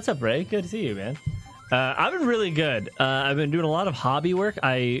 Oh, what's up, Ray? Good to see you, man. I've been really good. I've been doing a lot of hobby work.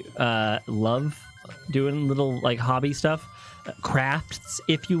 I love doing little like hobby stuff, crafts,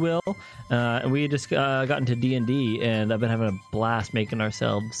 if you will. And we just got into D&D, and I've been having a blast making us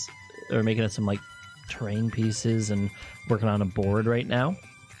some like terrain pieces and working on a board right now.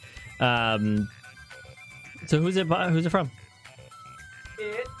 So who's it from?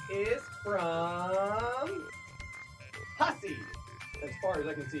 It is from Hussy, as far as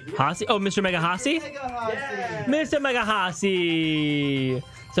I can see here. Hasi? Oh, Mr. Mega Hasi? Yeah. Mr. Mega Hasi.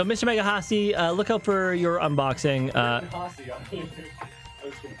 So, Mr. Mega Hasi, look out for your unboxing. Hussy, I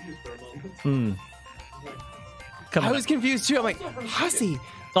was confused for a moment. I was confused too. I'm like, Hussy.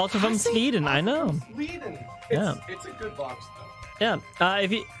 Also from Sweden, I know. Sweden. Yeah. It's a good box though.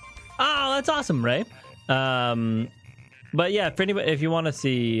 Yeah. Oh, that's awesome, Ray. But yeah, for anybody, if you want to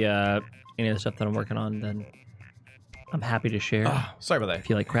see any of the stuff that I'm working on, then I'm happy to share. Sorry about that. If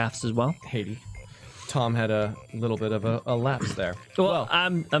you like crafts as well. Haiti. Tom had a little bit of a lapse there. Well,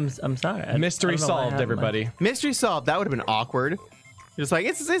 I'm sorry. Mystery solved, everybody. Mystery solved. That would have been awkward. Just like,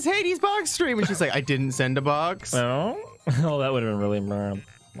 it's Hades box stream. And she's like, I didn't send a box. Oh, that would have been really.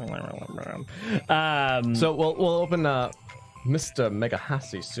 So we'll open Mr. Mega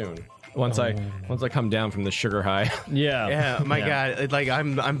Hasi soon. Once I come down from the sugar high. Yeah. Yeah, my God. Like,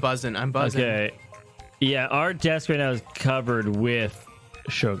 I'm buzzing. I'm buzzing. Okay. Yeah, our desk right now is covered with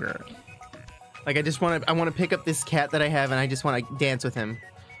sugar. Like, I want to pick up this cat that I have, and I just want to dance with him.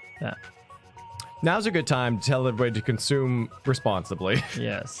 Yeah. Now's a good time to tell everybody to consume responsibly.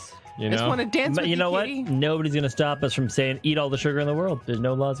 Yes. You I just know? want to dance But with you know what? kitty. Nobody's going to stop us from saying eat all the sugar in the world. There's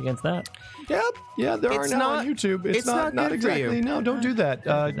no laws against that. Yep. Yeah, there are It's now not- on YouTube. it's not good for exactly. you. No, don't do that.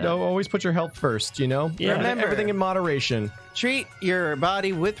 No, always put your health first, you know? Yeah. Remember- Everything in moderation. Treat your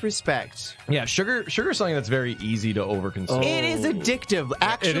body with respect. Yeah, sugar is something that's very easy to overconsume. It is addictive.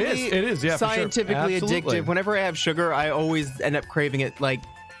 Actually, It is, yeah, for sure. scientifically Absolutely. addictive. Whenever I have sugar, I always end up craving it like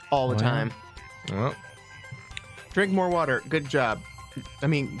all the time. Well, Drink more water. Good job. I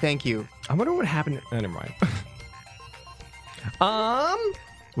mean, thank you. I wonder what happened. Never mind.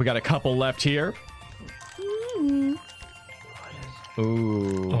 We got a couple left here. Ooh.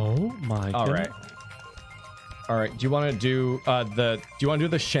 Oh my god. All right. All right. Do you want to do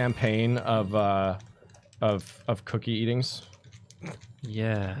the champagne of cookie eatings?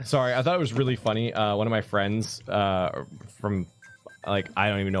 Yeah. Sorry, I thought it was really funny. One of my friends from like I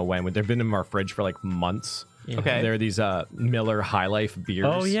don't even know when, but they've been in our fridge for like months. Yeah. Okay. There are these Miller High Life beers.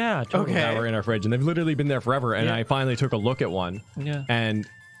 Oh yeah. Totally. That were in our fridge, and they've literally been there forever. And Yeah. I finally took a look at one. Yeah. And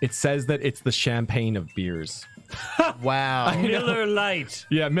it says that it's the champagne of beers. Wow. Miller Lite.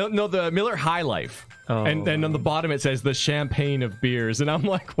 Yeah, the Miller High Life. Oh. And then on the bottom it says the champagne of beers, and I'm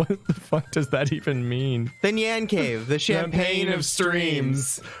like, what the fuck does that even mean? The NyanCave, the champagne of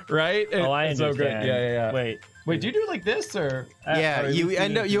streams. Right? Oh, I It's understand. so good. Yeah. Wait, do you do it like this or? Yeah,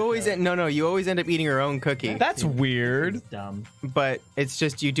 you always end up eating your own cookie. That's weird. It's dumb. But it's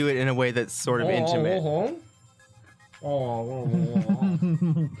just you do it in a way that's sort of intimate.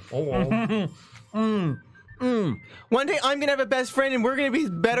 One day I'm gonna have a best friend and we're gonna be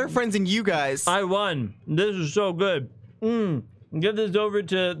better friends than you guys. I won. This is so good. Give this over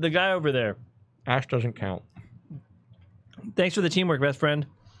to the guy over there. Ash doesn't count. Thanks for the teamwork, best friend.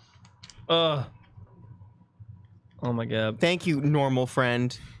 Oh my god. Thank you, normal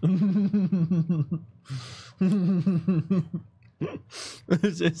friend.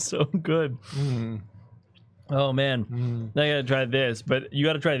 This is so good. Oh man. I gotta try this, but you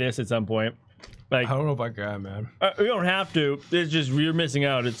gotta try this at some point. Like, I don't know if I can, man. you don't have to. It's just you're missing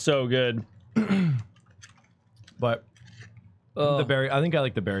out. It's so good. But the berry, I think I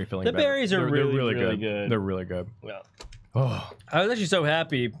like the berry filling. The better. berries are They're really good. They're really good. Yeah. Oh, I was actually so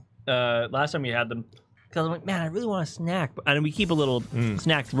happy last time we had them because I'm like, man, I really want a snack. And we keep a little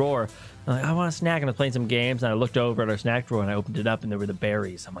snack drawer. I'm like, I want a snack, and I was playing some games, and I looked over at our snack drawer, and I opened it up, and there were the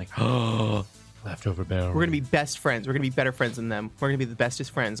berries. I'm like, oh, leftover berry. We're gonna be best friends. We're gonna be better friends than them. We're gonna be the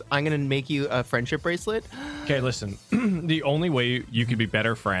bestest friends. I'm gonna make you a friendship bracelet. Okay, listen. The only way you could be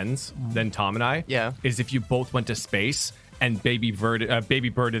better friends than Tom and I, Yeah. is if you both went to space and baby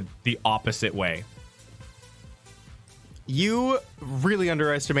birded the opposite way. You really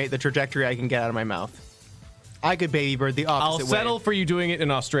underestimate the trajectory I can get out of my mouth. I could baby bird the I'll opposite settle way. for you doing it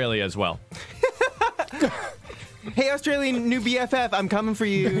in Australia as well. Hey, Australian new BFF, I'm coming for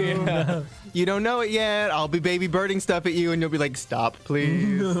you. You don't know it yet. I'll be baby birding stuff at you, and you'll be like, "Stop,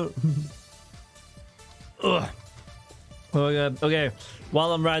 please." ugh. Oh my god. Okay.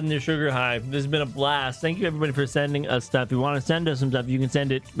 While I'm riding the sugar high, this has been a blast. Thank you everybody for sending us stuff. If you want to send us some stuff, you can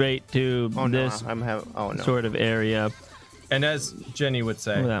send it right to Oh no, this oh no. sort of area. And as Jenny would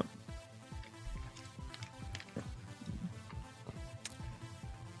say, Look at that.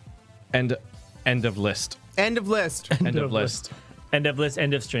 end of list. End of list. End of list. End of list.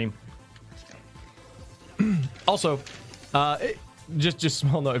 End of stream. Also, just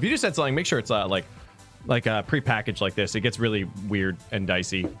small note. If you just said something, make sure it's like pre-packaged like this. It gets really weird and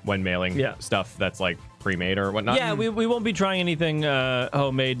dicey when mailing stuff that's like pre-made or whatnot. Yeah, we won't be trying anything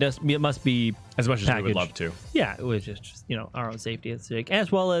homemade. It must be as much as we would packaged. love to. Yeah, it was just our own safety at stake,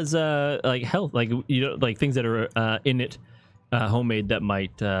 as well as like health, like like things that are in it, homemade that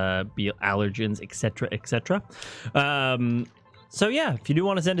might be allergens, etc., etc. So yeah, if you do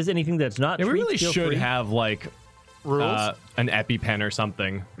want to send us anything that's not, Yeah, we treats, really feel should free. have like Rules? an EpiPen or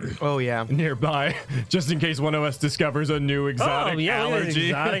something Oh yeah. nearby, just in case one of us discovers a new exotic look at this allergy.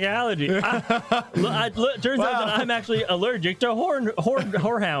 exotic allergy. Turns out that I'm actually allergic to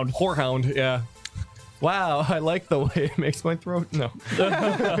whorehound. Whorehound, yeah. Wow, I like the way it makes my throat. No.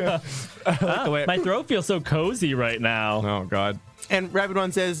 I like the way My throat feels so cozy right now. Oh, God. And Rabbit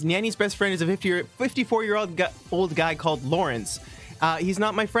One says, Nanny's best friend is a 54-year-old guy called Lawrence. He's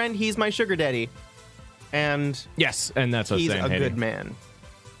not my friend, he's my sugar daddy. And Yes, and that's what he's Sam a hated. good man.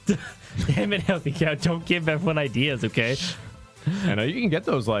 Damn it, Healthy Cow. Don't give everyone ideas, okay? I know you can get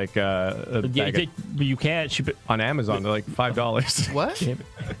those like You can't ship it. on Amazon. They're like $5. What? Damn it.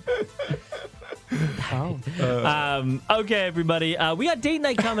 Oh. Okay, everybody. We got date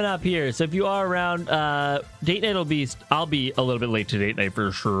night coming up here, so if you are around, date night I'll be a little bit late to date night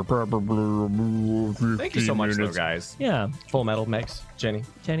for sure. Probably. Thank you so 15 much, though, minutes. guys. Yeah, Full Metal Mix, Jenny.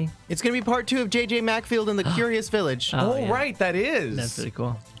 Jenny. It's going to be part 2 of JJ Macfield and the Curious Village. Oh, yeah. Right, that is. That's pretty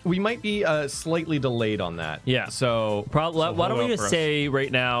cool. We might be slightly delayed on that. Yeah. So Probably. Why don't we hold out just for us. say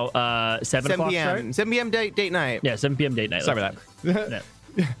right now, 7 o'clock start? 7 p.m. date night. Yeah, 7 p.m. date night. Sorry about that.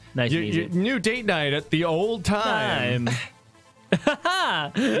 Yeah. Nice and easy. New date night at the old time. All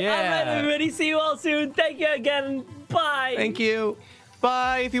right, everybody. See you all soon. Thank you again. Bye. Thank you.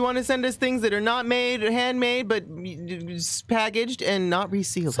 Bye. If you want to send us things that are not made or handmade, but packaged and not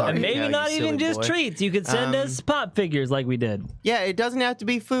resealed. And Sorry. maybe No, you not silly even just boy. treats. You could send us pop figures like we did. Yeah, it doesn't have to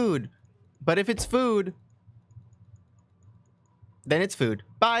be food. But if it's food, then it's food.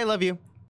 Bye. Love you.